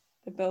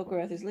the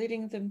Belgarath is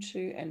leading them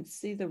to and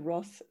see the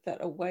wrath that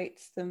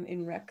awaits them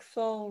in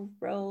Rakthol.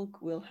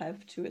 Relg will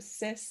have to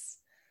assess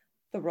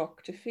the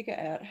rock to figure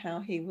out how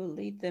he will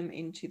lead them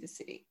into the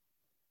city.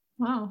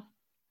 Wow,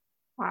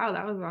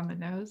 that was on the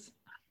nose.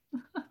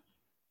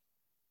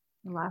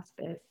 The last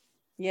bit.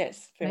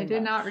 Yes, I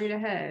did not read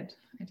ahead.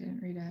 I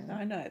didn't read ahead.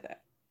 I know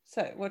that.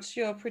 So what's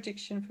your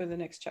prediction for the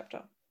next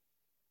chapter?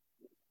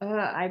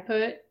 I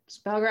put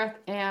Spellgrath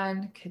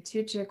and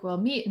Katuchik will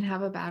meet and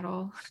have a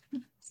battle.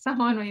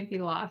 Someone may be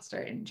lost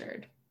or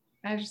injured.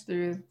 I just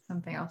threw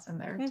something else in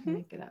there to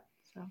make it up.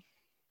 So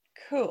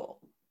cool.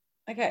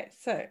 Okay,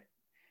 so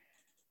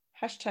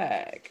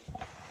hashtag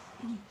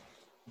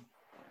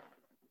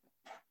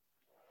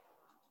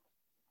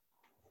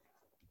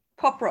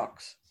pop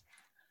rocks.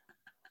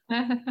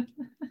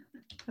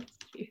 That's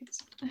cute.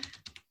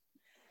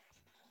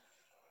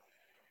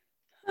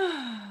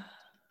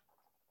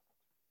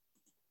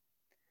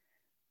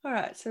 All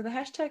right, so the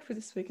hashtag for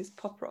this week is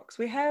pop rocks.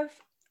 We have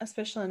a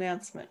special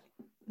announcement.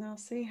 Now, I'll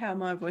see how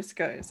my voice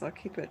goes. I'll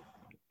keep it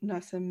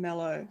nice and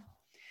mellow.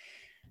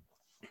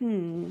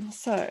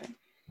 So,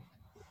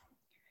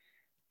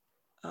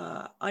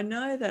 I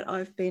know that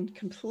I've been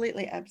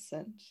completely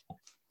absent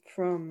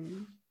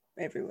from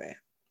everywhere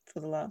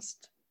for the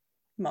last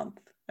month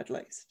at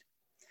least.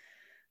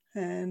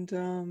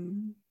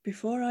 And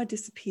before I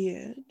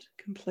disappeared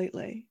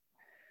completely,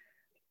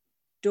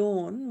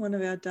 Dawn, one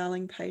of our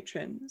darling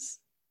patrons,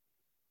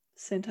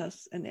 sent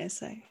us an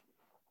essay.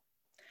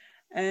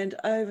 And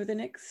over the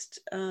next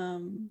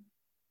little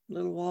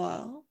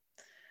while,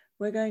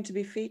 we're going to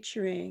be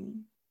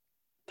featuring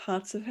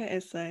parts of her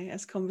essay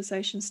as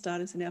conversation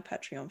starters in our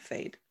Patreon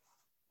feed.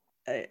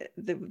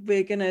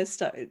 We're going to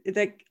start,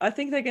 I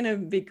think they're going to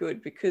be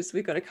good because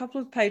we've got a couple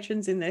of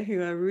patrons in there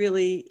who are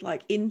really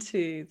like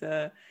into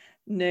the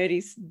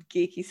nerdy,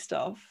 geeky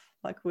stuff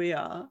like we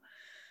are.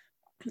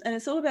 And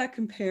it's all about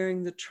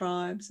comparing the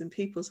tribes and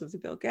peoples of the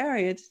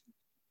Belgariad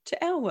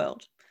to our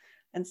world.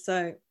 And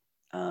so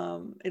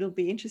it'll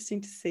be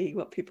interesting to see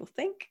what people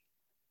think.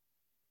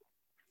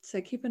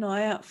 So keep an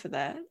eye out for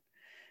that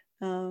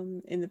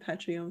in the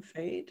Patreon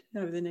feed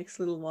over the next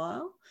little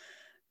while.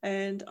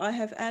 And I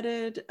have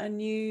added a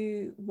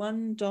new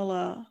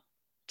 $1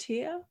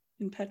 tier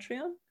in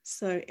Patreon.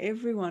 So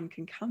everyone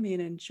can come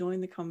in and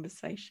join the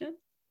conversation.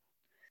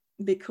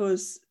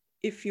 Because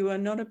if you are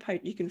not a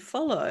patron, you can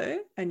follow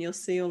and you'll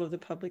see all of the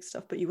public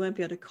stuff, but you won't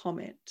be able to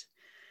comment.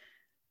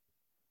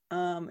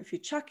 If you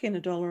chuck in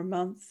 $1 a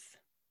month,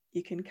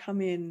 you can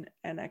come in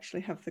and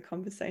actually have the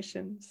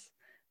conversations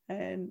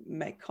and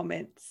make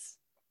comments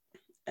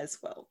as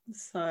well.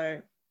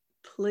 So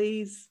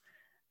please,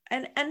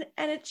 and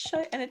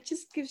it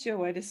just gives you a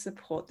way to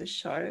support the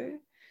show,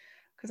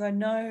 because I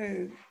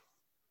know,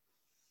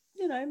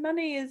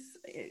 money is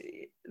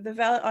the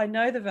value. I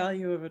know the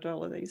value of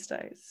 $1 these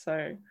days,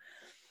 so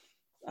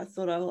I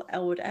thought I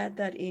would add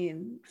that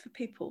in for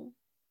people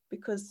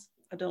because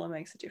 $1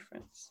 makes a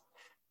difference.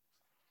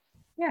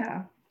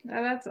 Yeah,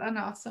 that's an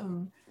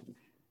awesome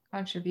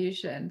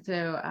contribution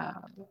to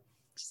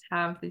just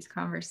have these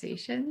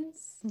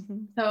conversations.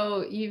 Mm-hmm.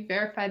 So you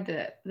verified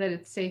that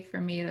it's safe for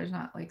me. There's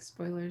not like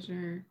spoilers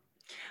or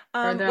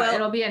Well,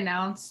 it'll be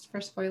announced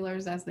for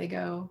spoilers as they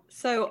go.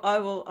 So I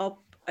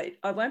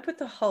won't put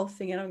the whole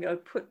thing in. I'm going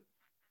to put,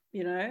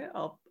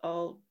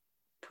 I'll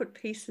put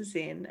pieces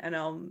in, and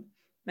I'll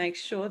make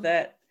sure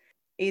that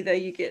either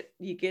you get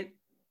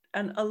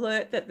an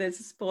alert that there's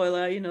a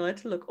spoiler,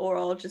 to look, or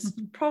I'll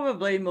just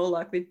probably more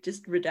likely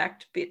just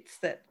redact bits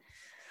that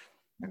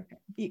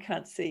you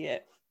can't see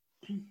yet.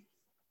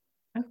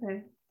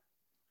 Okay,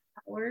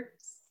 that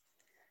works.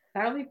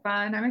 That'll be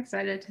fun. I'm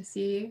excited to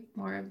see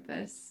more of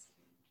this,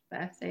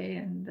 the essay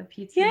and the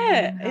PT.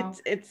 Yeah,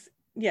 and it's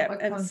yeah, what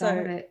and comes out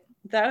of so it.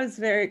 that was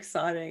very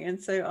exciting,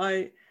 and so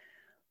I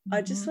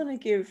just want to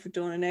give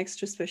Dawn an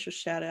extra special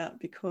shout out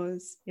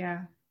because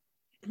I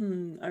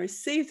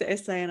received the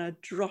essay and I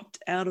dropped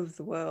out of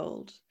the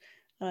world.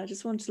 And I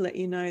just want to let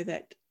you know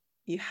that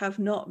you have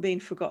not been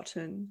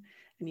forgotten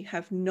and you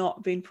have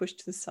not been pushed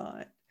to the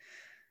side.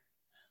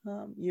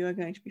 You are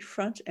going to be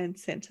front and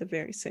center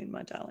very soon,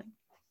 my darling.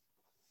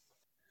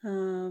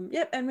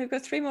 Yep, and we've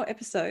got 3 more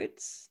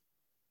episodes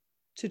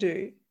to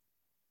do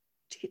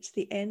to get to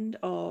the end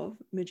of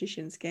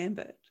Magician's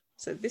Gambit.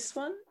 So this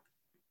one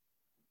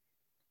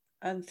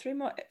and 3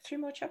 more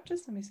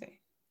chapters. Let me see.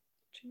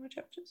 2 more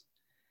chapters.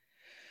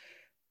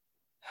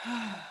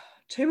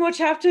 2 more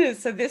chapters.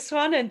 So this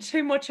one and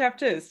 2 more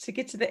chapters to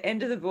get to the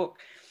end of the book.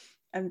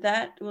 And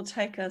that will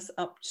take us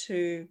up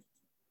to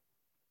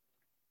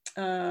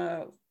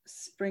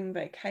spring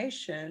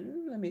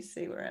vacation. Let me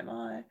see, where am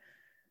I?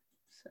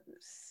 So the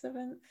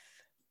 7th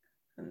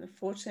and the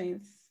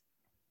 14th.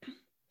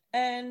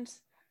 And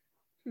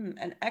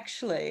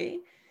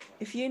actually,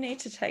 if you need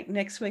to take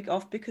next week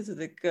off because of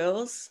the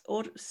girls'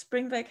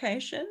 spring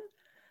vacation,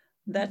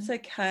 that's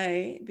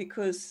okay,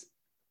 because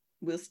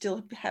we'll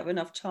still have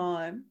enough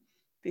time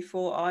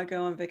before I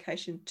go on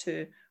vacation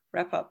to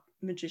wrap up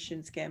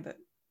Magician's Gambit.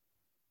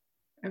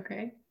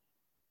 Okay.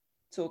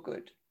 It's all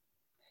good.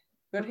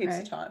 We've got heaps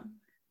of time.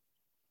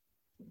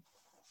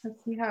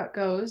 Let's see how it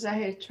goes. I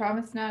had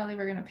promised Natalie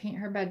we're going to paint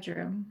her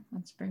bedroom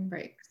on spring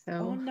break.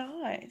 So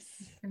nice.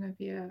 It's going to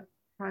be a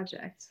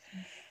project.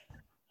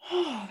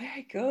 Oh,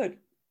 very good.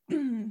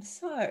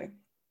 So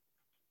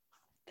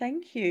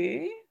thank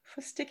you for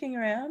sticking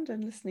around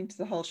and listening to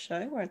the whole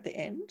show. We're at the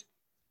end.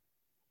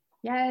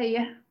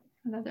 Yay.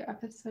 Another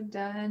episode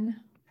done.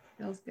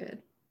 Feels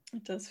good.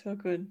 It does feel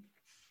good.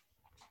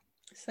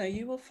 So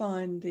you will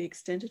find the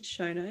extended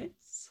show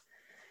notes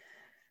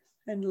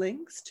and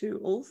links to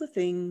all the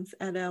things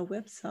at our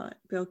website,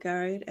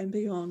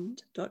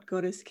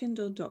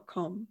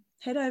 belgariadandbeyond.goddesskindle.com.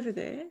 Head over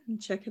there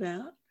and check it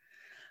out.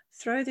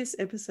 Throw this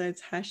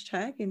episode's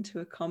hashtag into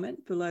a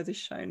comment below the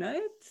show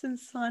notes and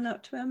sign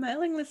up to our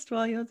mailing list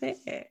while you're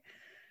there.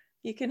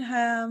 You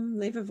can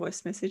leave a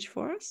voice message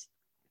for us.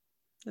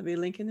 There'll be a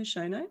link in the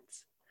show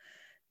notes.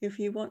 If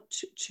you want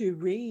to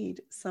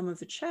read some of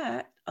the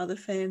chat other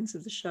fans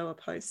of the show are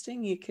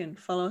posting, you can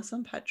follow us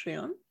on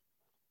Patreon.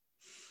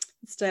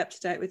 Stay up to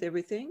date with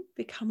everything.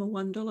 Become a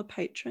 $1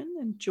 patron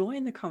and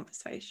join the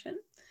conversation.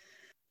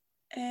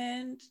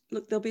 And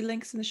look, there'll be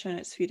links in the show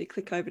notes for you to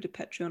click over to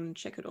Patreon and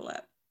check it all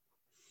out.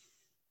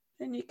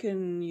 And you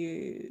can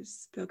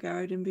use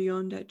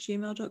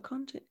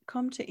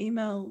belgariadandbeyond@gmail.com to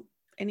email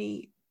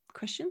any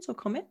questions or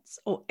comments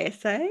or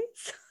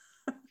essays.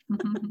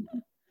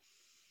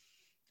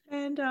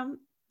 And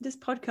this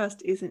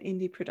podcast is an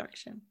indie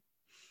production.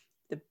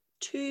 The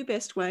 2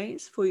 best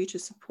ways for you to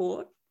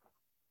support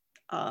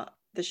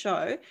the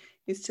show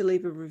is to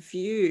leave a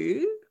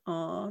review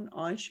on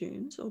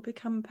iTunes or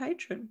become a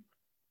patron.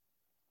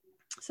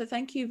 So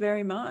thank you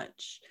very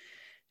much,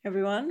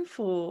 everyone,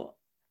 for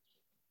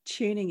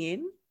tuning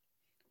in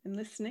and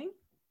listening.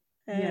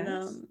 And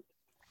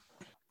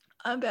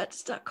I'm about to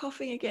start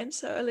coughing again.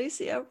 So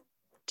Alicia,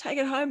 take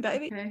it home,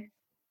 baby. Okay.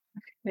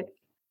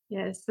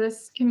 Yes,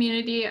 this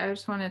community, I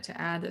just wanted to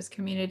add, this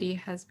community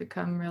has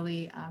become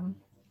really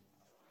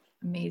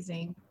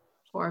amazing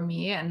for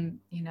me. And,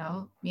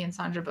 me and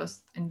Sandra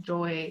both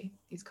enjoy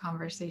these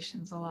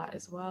conversations a lot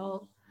as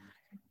well.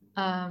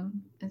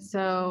 And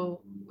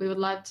so we would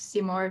love to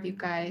see more of you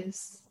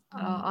guys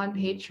on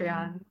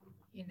Patreon,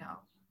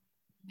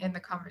 in the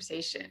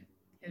conversation.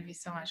 It'd be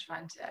so much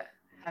fun to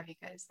have you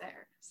guys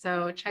there.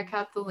 So check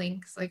out the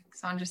links, like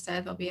Sandra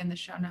said, they'll be in the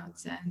show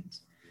notes, and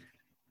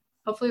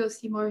hopefully we'll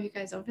see more of you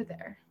guys over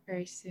there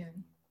very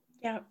soon.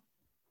 Yeah.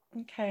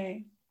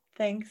 Okay.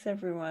 Thanks,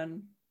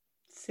 everyone.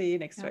 See you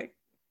next week.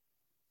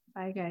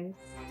 Bye, guys.